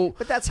 So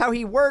But that's how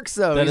he works,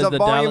 though. that He's is a the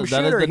volume Dallas.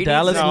 That shooter. is the He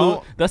Dallas. needs to-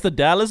 No. That's the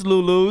Dallas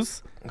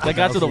Lulus that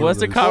got to the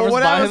Western Lulus. Conference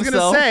what by I was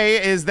himself. going to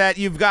say is that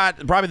you've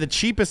got probably the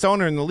cheapest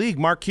owner in the league,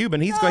 Mark Cuban.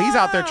 He's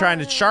out there trying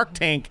to Shark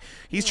Tank.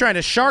 He's trying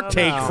to Shark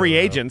Tank free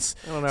agents.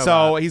 don't know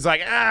So about- he's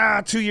like,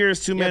 2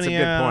 years too He had many.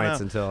 some good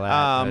points until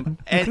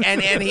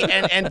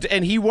that,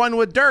 and he won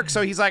with Dirk.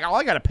 So he's like,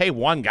 I got to pay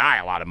one guy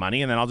a lot of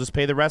money, and then I'll just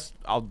pay the rest.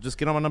 I'll just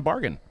get him on a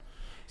bargain.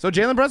 So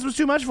Jalen Brunson was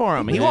too much for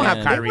him. He won't have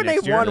Man. Kyrie when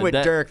next they year. won with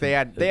That- Dirk, they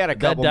had a that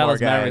couple Dallas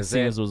more guys. Mavericks They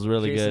had teams was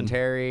really Jason good.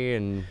 Terry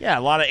and Yeah,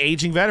 a lot of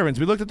aging veterans.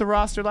 We looked at the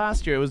roster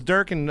last year. It was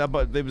Dirk and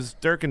it was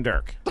Dirk and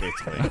Dirk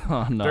basically.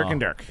 Oh, no. Dirk and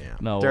Dirk.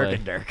 No Dirk way.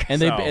 and Dirk. And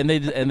So-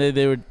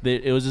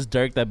 it was just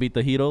Dirk that beat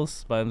the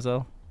Heatles by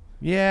himself.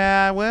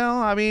 Yeah, well,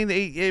 I mean,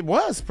 it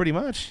was pretty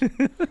much.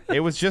 It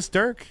was just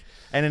Dirk,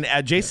 and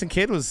then Jason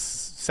Kidd was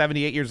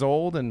 78 years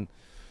old, and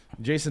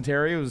Jason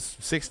Terry was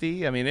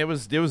 60. I mean, it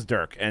was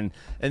Dirk, and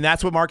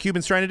that's what Mark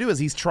Cuban's trying to do. Is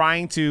he's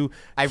trying to.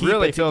 I keep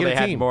really it to feel get they a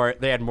had team. more.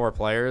 They had more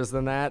players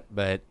than that,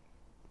 but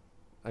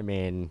I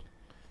mean,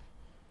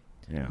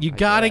 Yeah. you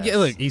gotta guess. get.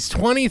 Look, he's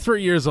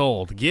 23 years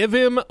old. Give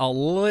him a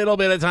little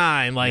bit of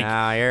time. Like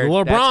Nah, that's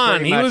LeBron,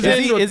 pretty he much was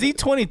it. in. Is he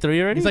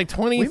 23 already? He's like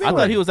 20. I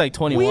thought he was like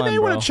 21. We may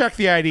bro. want to check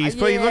the IDs,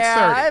 but he looks 30.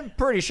 I'm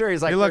pretty sure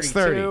he's like He looks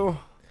 32.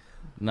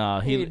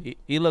 No, he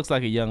looks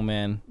like a young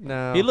man.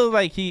 No. He looks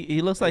like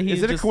he looks like he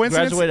Is it a just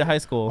coincidence? graduated high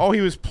school. Oh, he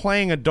was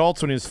playing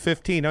adults when he was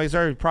 15. No, he's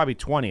already probably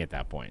 20 at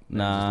that point. He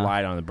Nah. just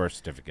lied on the birth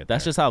certificate.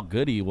 That's there. just how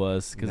good he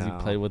was because he No.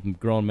 played with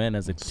grown men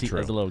as a true.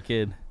 little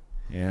kid.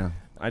 Yeah.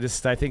 I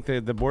think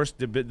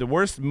the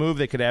worst move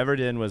they could ever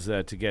done was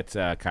to get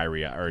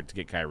Kyrie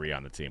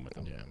on the team with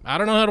them. I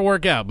don't know how to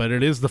work out, but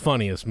it is the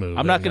funniest move.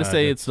 I'm not and, gonna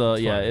say it's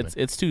funny to me.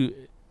 it's too.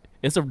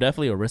 It's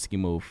definitely a risky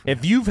move.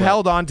 If you've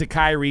held on to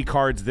Kyrie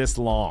cards this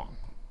long,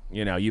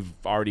 you've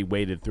already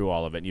waited through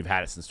all of it, and you've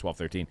had it since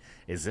 12-13,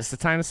 is this the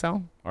time to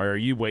sell? Or are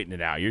you waiting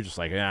it out? You're just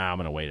like, I'm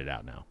going to wait it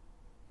out now.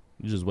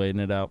 You're just waiting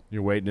it out.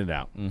 You're waiting it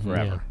out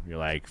forever. You're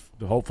like,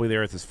 hopefully the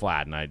earth is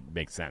flat, and it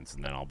makes sense,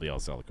 and then I'll be able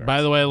to sell the cards.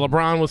 By the way,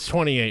 LeBron was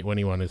 28 when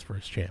he won his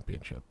first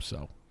championship.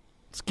 So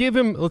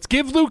let's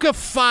give Luka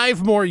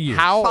 5 more years.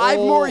 Five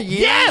more years?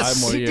 Yes!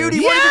 5 more years. Dude, he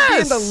wants to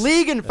be in the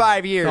league in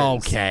 5 years.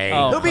 Okay.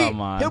 Oh, He'll come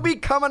on. be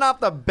coming off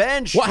the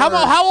bench. Well,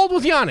 for- how old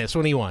was Giannis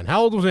when he won?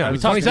 How old was Giannis? We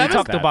 27?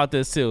 talked about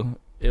this too.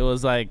 It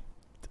was like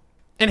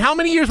And how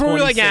many years were we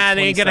like, 26,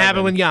 they ain't going to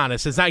happen with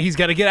Giannis. It's not. He's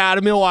got to get out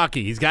of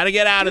Milwaukee. He's got to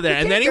get out of there.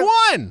 we And then he can't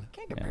won.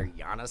 Can't compare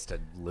Giannis to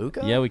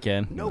Luka. yeah, we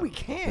can. No, we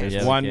can't.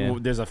 Yeah.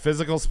 One, there's a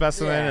physical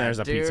specimen, and there's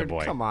a dude, pizza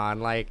boy. Come on,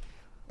 like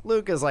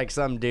Luka's like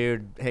some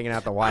dude hanging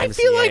out the YMCA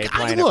feel like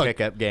playing a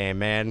pickup game,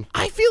 man.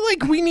 I feel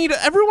like we need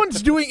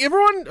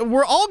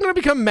we're all going to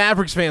become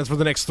Mavericks fans for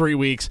the next 3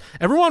 weeks.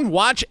 Everyone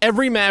watch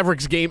every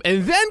Mavericks game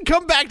and then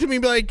come back to me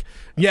and be like,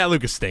 yeah,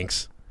 Luka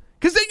stinks.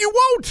 Because then you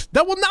won't.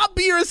 That will not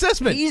be your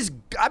assessment. He's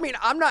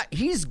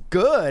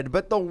good,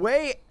 but the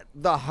way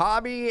the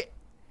hobby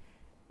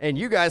and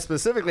you guys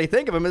specifically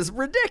think of him is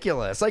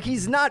ridiculous. Like,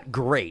 he's not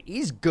great.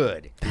 He's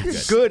good.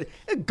 He's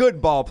a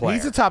good ball player.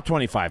 He's a top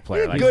 25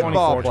 player. He's a like good 24,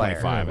 ball player.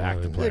 25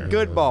 active He's player. a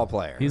good ball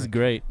player. He's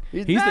great.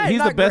 He's He's not- the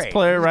not best great.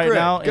 player He's right good.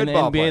 now Good in the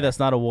ball NBA player. that's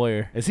not a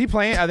Warrior. Is he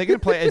playing? Are they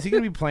going to play? Is he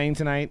going to be playing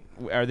tonight?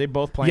 Are they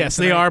both playing? Yes,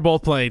 tonight? they are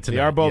both playing tonight.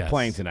 They are both Yes.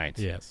 playing tonight.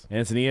 Yes. And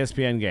it's an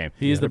ESPN game.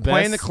 He's the They're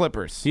playing the best-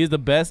 Clippers. He's the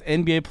best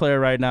NBA player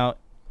right now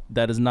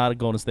that is not a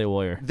Golden State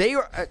Warrior.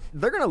 They're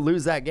going to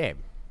lose that game.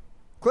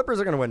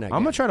 Clippers are going to win that game.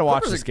 I'm gonna try to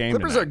watch Clippers this game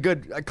Clippers tonight. are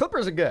good.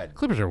 Clippers are good.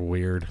 Clippers are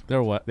weird.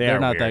 They're what? They They're are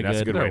not weird. that That's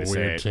a good. good way to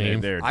They're a say weird it.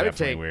 team. They're I would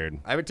definitely take weird.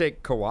 I would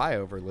take Kawhi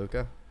over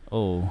Luka.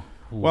 Oh.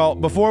 Well,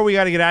 before we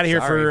got to get out of here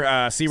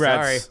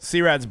Sorry. for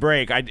C-Rad's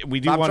break, we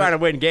do I'm want trying to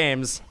win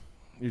games.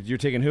 You're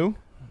taking who?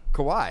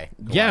 Kawhi.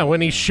 Yeah,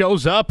 when he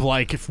shows up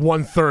like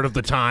 1/3 of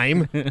the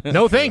time.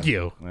 No, thank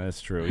you. That's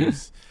true.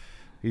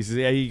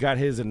 He got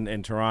his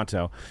in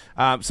Toronto.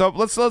 So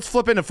let's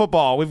flip into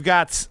football. We've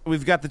got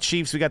the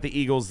Chiefs. We got the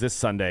Eagles this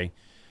Sunday.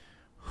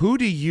 Who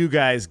do you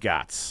guys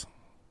got?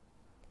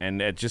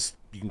 And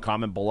you can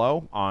comment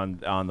below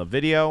on the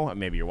video.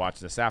 Maybe you're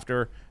watching this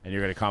after, and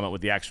you're going to comment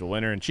with the actual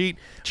winner and cheat.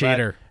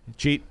 Cheater.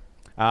 Cheat.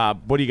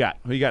 What do you got?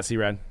 Who do you got,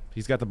 C-Rad?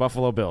 He's got the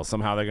Buffalo Bills.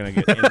 Somehow they're going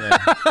to get in there.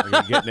 They're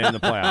gonna get in the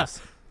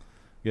playoffs.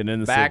 Getting in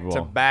the Back Super to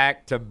Bowl.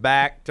 back to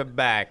back to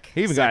back.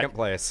 He even Second got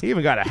place. He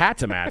even got a hat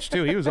to match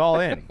too. He was all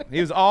in. He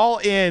was all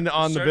in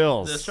on the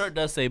Bills. The shirt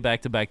does say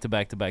back to back to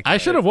back to back. I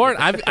should have worn.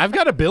 I've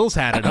got a Bills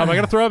hat at home. I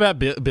got to throw about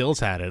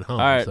Bills hat at home.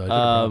 All right. so I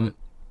should've brought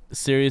it.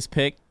 Serious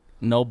pick.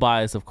 No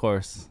bias, of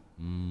course.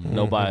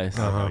 No bias.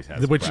 Always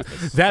has Which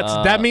preface.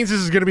 that means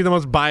this is going to be the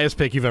most biased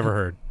pick you've ever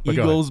heard. But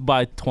go Eagles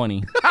by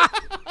 20.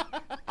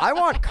 I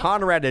want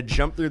Conrad to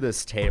jump through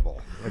this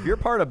table. If you're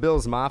part of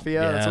Bill's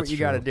Mafia, Yeah, that's what that's you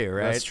got to true. do,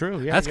 right? That's true.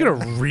 Yeah, That's going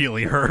to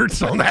really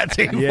hurt on that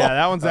table. Yeah,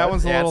 that one's a Yeah, little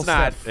it's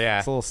not- stiff. yeah.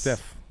 It's a little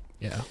stiff.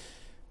 Yeah.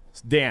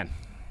 Dan.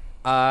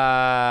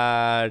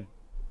 I'm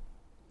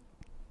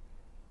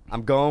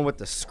going with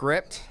the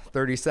script.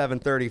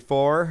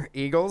 37-34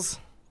 Eagles.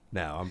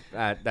 No,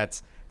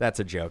 that's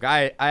a joke.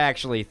 I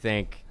actually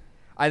think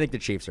the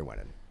Chiefs are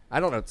winning. I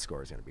don't know what the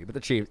score is going to be, but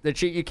the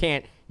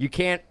Chiefs you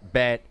can't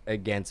bet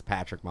against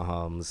Patrick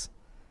Mahomes.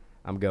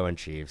 I'm going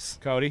Chiefs.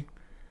 Cody.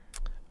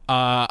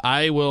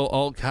 I will.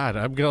 Oh God,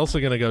 I'm also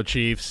going to go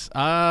Chiefs. Oh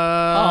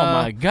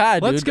my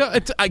God, Let's dude. go.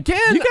 It's, again,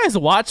 You guys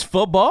watch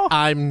football?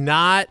 I'm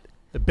not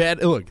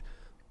bad. Look,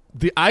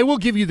 I will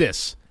give you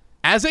this.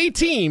 As a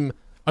team,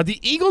 are the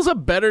Eagles a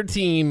better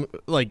team,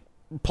 like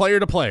player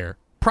to player?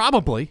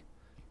 Probably.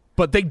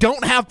 But they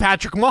don't have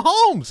Patrick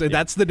Mahomes, and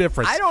that's the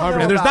difference. I don't know.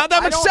 And there's about- not that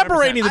I much don't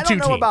separating the I two don't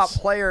know teams. about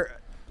player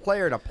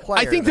to player.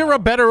 I think they're a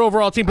better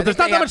overall team, but there's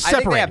not that much I think they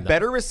separating have them.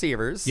 better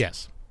receivers.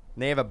 Yes.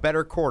 They have a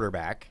better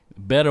quarterback.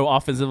 Better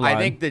offensive line.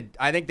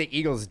 I think the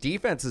Eagles'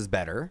 defense is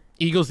better.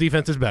 Eagles'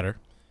 defense is better.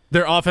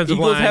 Their offensive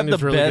Eagles line have the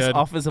is really best good.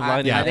 offensive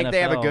line in I the think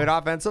they have a NFL. good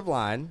offensive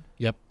line.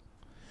 Yep.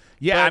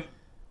 Yeah.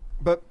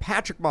 But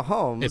Patrick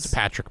Mahomes It's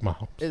Patrick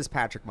Mahomes. is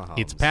Patrick Mahomes.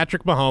 It's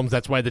Patrick Mahomes.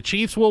 That's why the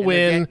Chiefs will And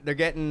win. They're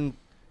getting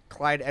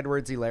Clyde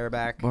Edwards-Helaire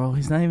back. Bro,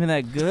 he's not even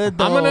that good,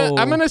 though.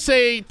 I'm gonna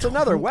say It's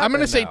another I'm weapon,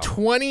 gonna say though.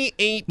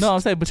 28. No, I'm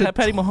saying, but to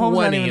Patty Mahomes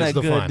not 20 even is that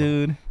the good, final.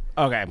 dude.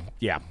 Okay,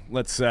 yeah.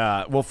 Let's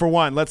well, for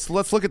one, let's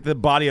look at the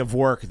body of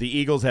work. The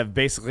Eagles have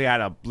basically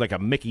had a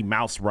Mickey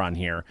Mouse run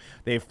here.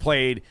 They've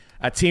played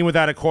a team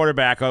without a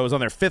quarterback. I was on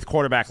their 5th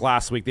quarterback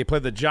last week. They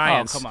played the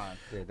Giants. Oh, come on.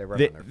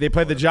 They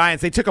played the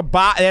Giants. They took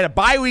they had a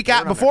bye week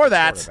out on their before fifth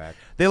that. quarterback.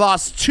 They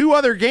lost 2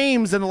 other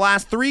games in the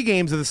last 3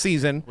 games of the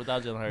season.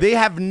 Without Jalen Hurts. They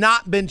have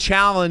not been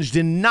challenged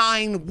in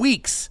 9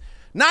 weeks.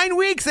 9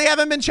 weeks they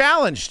haven't been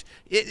challenged.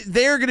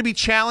 They're going to be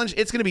challenged.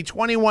 It's going to be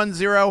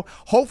 21-0.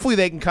 Hopefully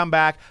they can come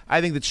back.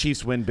 I think the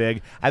Chiefs win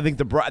big. I think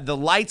the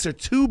lights are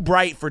too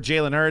bright for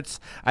Jalen Hurts.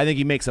 I think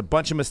he makes a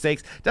bunch of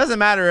mistakes. Doesn't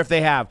matter if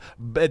they have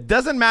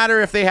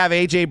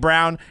A.J.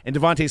 Brown and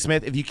Devontae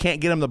Smith if you can't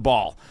get them the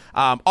ball.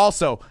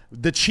 Also,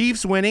 the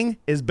Chiefs winning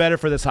is better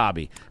for this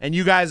hobby. And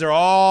you guys are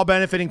all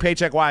benefiting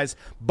paycheck-wise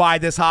by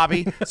this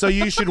hobby. So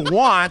you should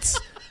want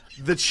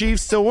the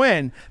Chiefs to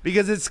win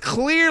because it's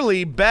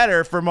clearly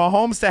better for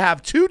Mahomes to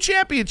have 2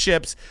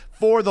 championships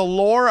for the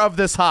lore of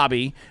this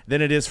hobby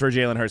than it is for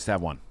Jalen Hurts to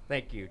have 1.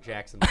 Thank you,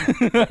 Jackson.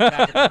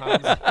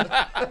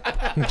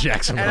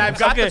 Jackson. And I've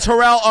got the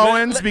Terrell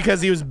Owens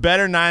because he was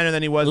better Niner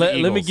than he was the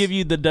Eagles. Let me give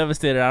you the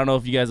devastator. I don't know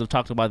if you guys have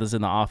talked about this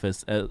in the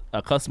office.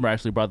 A customer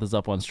actually brought this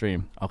up on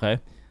stream. Okay,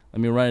 let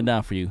me run it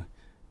down for you.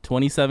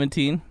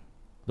 2017,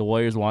 the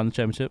Warriors won the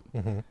championship.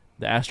 Mm-hmm.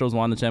 The Astros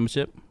won the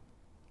championship,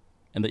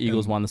 and the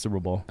Eagles won the Super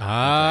Bowl. Let me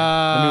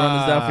Ah. run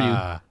this down for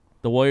you.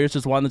 The Warriors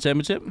just won the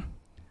championship.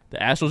 The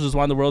Astros just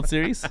won the World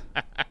Series.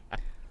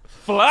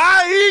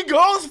 Fly,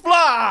 Eagles,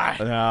 fly!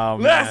 Oh,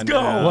 Let's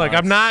go. Look,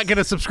 I'm not going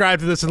to subscribe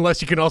to this unless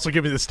you can also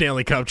give me the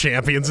Stanley Cup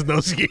champions in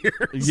those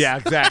years. Yeah,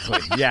 exactly.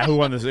 Yeah, who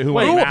won this? Who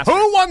Wait, won the Masters?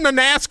 Who won the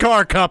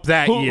NASCAR Cup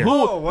that year?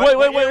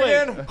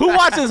 Wait. Who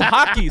watches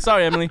hockey?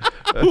 Sorry, Emily.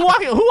 Who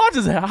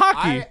watches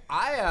hockey?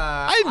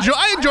 I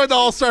enjoyed the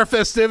All-Star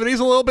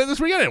festivities a little bit this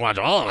week. I didn't watch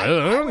all of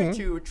I went it.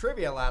 to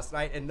trivia last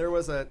night, and there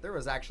was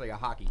actually a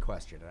hockey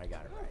question, and I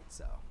got it right.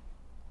 So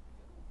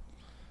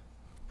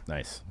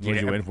Nice.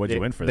 What'd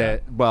you win for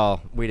that?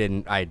 Well, we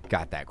didn't. I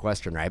got that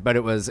question right, but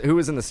it was who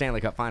was in the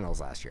Stanley Cup Finals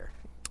last year?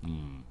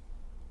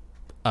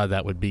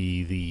 That would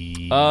be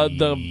the... I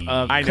know it.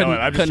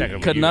 I'm just checking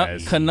with you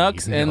guys.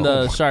 Canucks and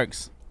the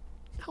Sharks.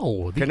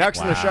 No, the Canucks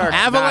and the Sharks.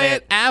 Not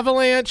it.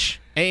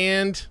 Avalanche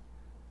and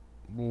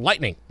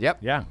Lightning. Yep.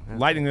 Yeah,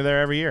 Lightning are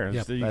there every year.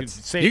 Yep. So you could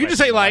say You can just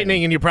say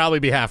Lightning and you'd probably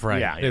be half right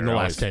Yeah, in the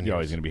last 10 You're years.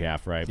 always going to be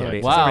half right. But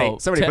Yeah. Wow.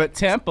 Somebody put-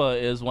 Tampa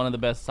is one of the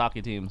best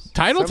hockey teams.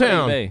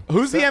 Titletown. Bay.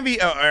 who's the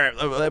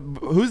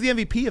who's the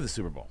MVP of the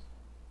Super Bowl?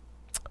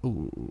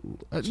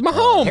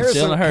 Mahomes.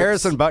 Jalen Hurts.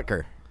 Harrison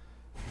Butker.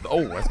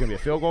 Oh, that's going to be a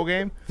field goal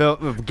game.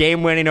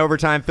 Game-winning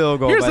overtime field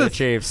goal Here's by the- the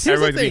Chiefs. here's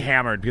the Everybody's going to be thing.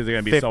 hammered because they're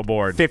going to be so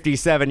bored.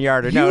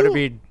 57-yarder. No,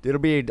 it'll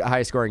be a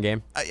high-scoring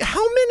game.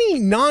 How many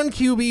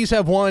non-QBs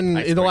have won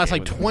in the last game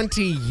like with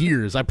 20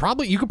 years?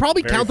 You could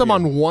probably Very count them few.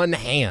 on one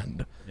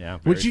hand. Yeah,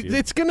 very few.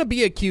 It's gonna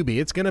be a QB.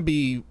 It's gonna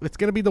be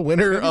the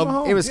winner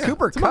of. It was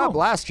Cooper it's Kupp Mahomes.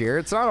 last year.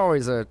 It's not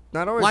always. Like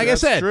I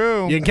that's said,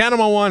 true. you can count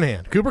them on one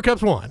hand. Cooper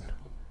Kupp's one.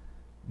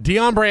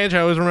 Deion Branch,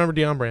 I always remember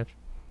Deion Branch.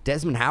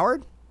 Desmond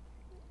Howard.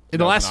 In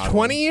the last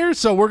 20 years,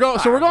 so we're going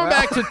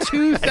back to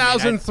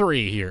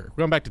 2003 here.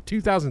 We're going back to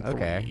 2003.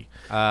 Okay.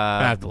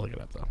 I have to look it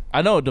up though.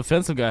 I know a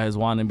defensive guy has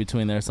won in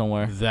between there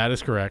somewhere. That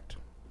is correct.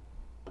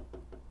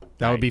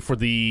 That would be for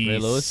the Ray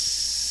Lewis?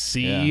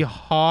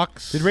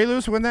 Seahawks. Did Ray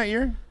Lewis win that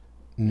year?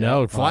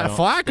 No,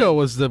 Flacco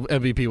was the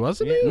MVP,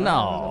 wasn't he? I don't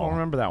No.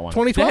 remember that one.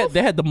 2012.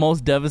 They had the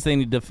most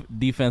devastating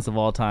defense of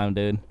all time,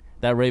 dude.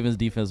 That Ravens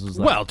defense was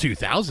like Well,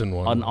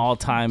 2001. an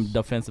all-time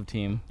defensive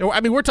team. No, I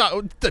mean, we're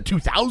talking the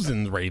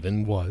 2000s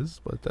Raven was,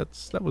 but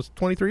that was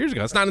 23 years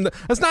ago. That's not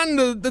in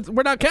the.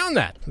 We're not counting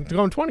that. It's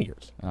going 20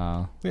 years.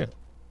 Yeah.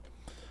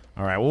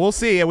 All right, well, we'll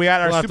see. We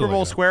got our We'll have to Super Bowl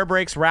look it up. Square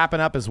breaks wrapping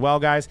up as well,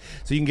 guys.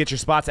 So you can get your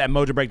spots at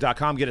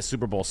mojobreak.com. Get a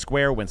Super Bowl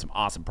Square, win some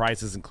awesome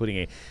prizes,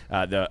 including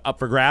the up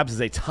for grabs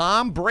is a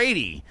Tom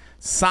Brady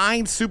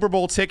signed Super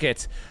Bowl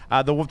ticket.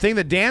 The thing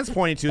that Dan's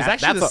pointing to is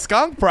actually the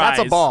skunk prize.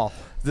 That's a ball.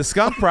 The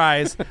skunk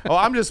prize. Oh,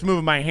 I'm just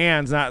moving my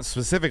hands, not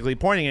specifically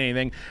pointing at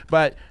anything.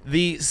 But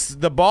the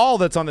ball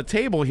that's on the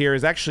table here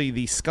is actually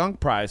the skunk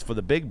prize for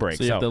the big break.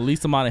 So you have the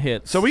least amount of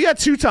hits. So we got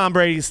two Tom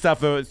Brady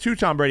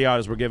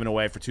autos we're giving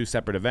away for 2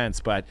 separate events,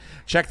 but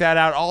check that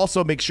out.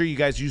 Also, make sure you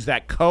guys use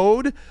that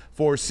code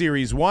for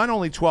Series 1.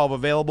 Only 12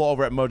 available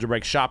over at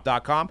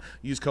mojobreakshop.com.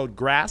 Use code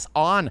GRASS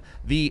on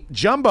the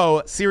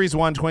Jumbo Series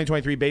 1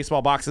 2023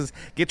 baseball boxes.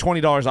 Get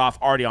 $20 off,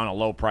 already on a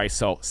low price,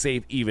 so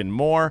save even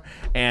more.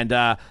 And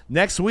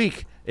next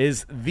week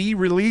is the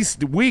release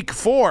week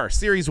for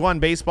Series 1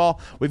 baseball.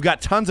 We've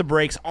got tons of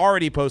breaks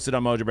already posted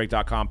on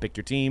mojobreak.com. Pick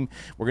your team.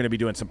 We're going to be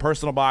doing some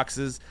personal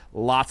boxes,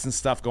 lots and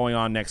stuff going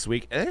on next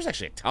week. And there's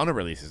actually a ton of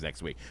releases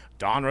next week.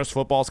 Donruss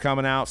football's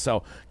coming out,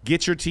 so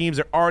get your teams.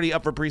 They're already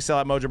up for pre-sale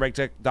at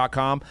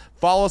mojobreak.com.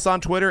 Follow us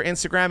on Twitter,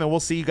 Instagram, and we'll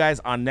see you guys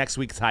on next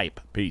week's Hype.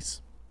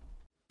 Peace.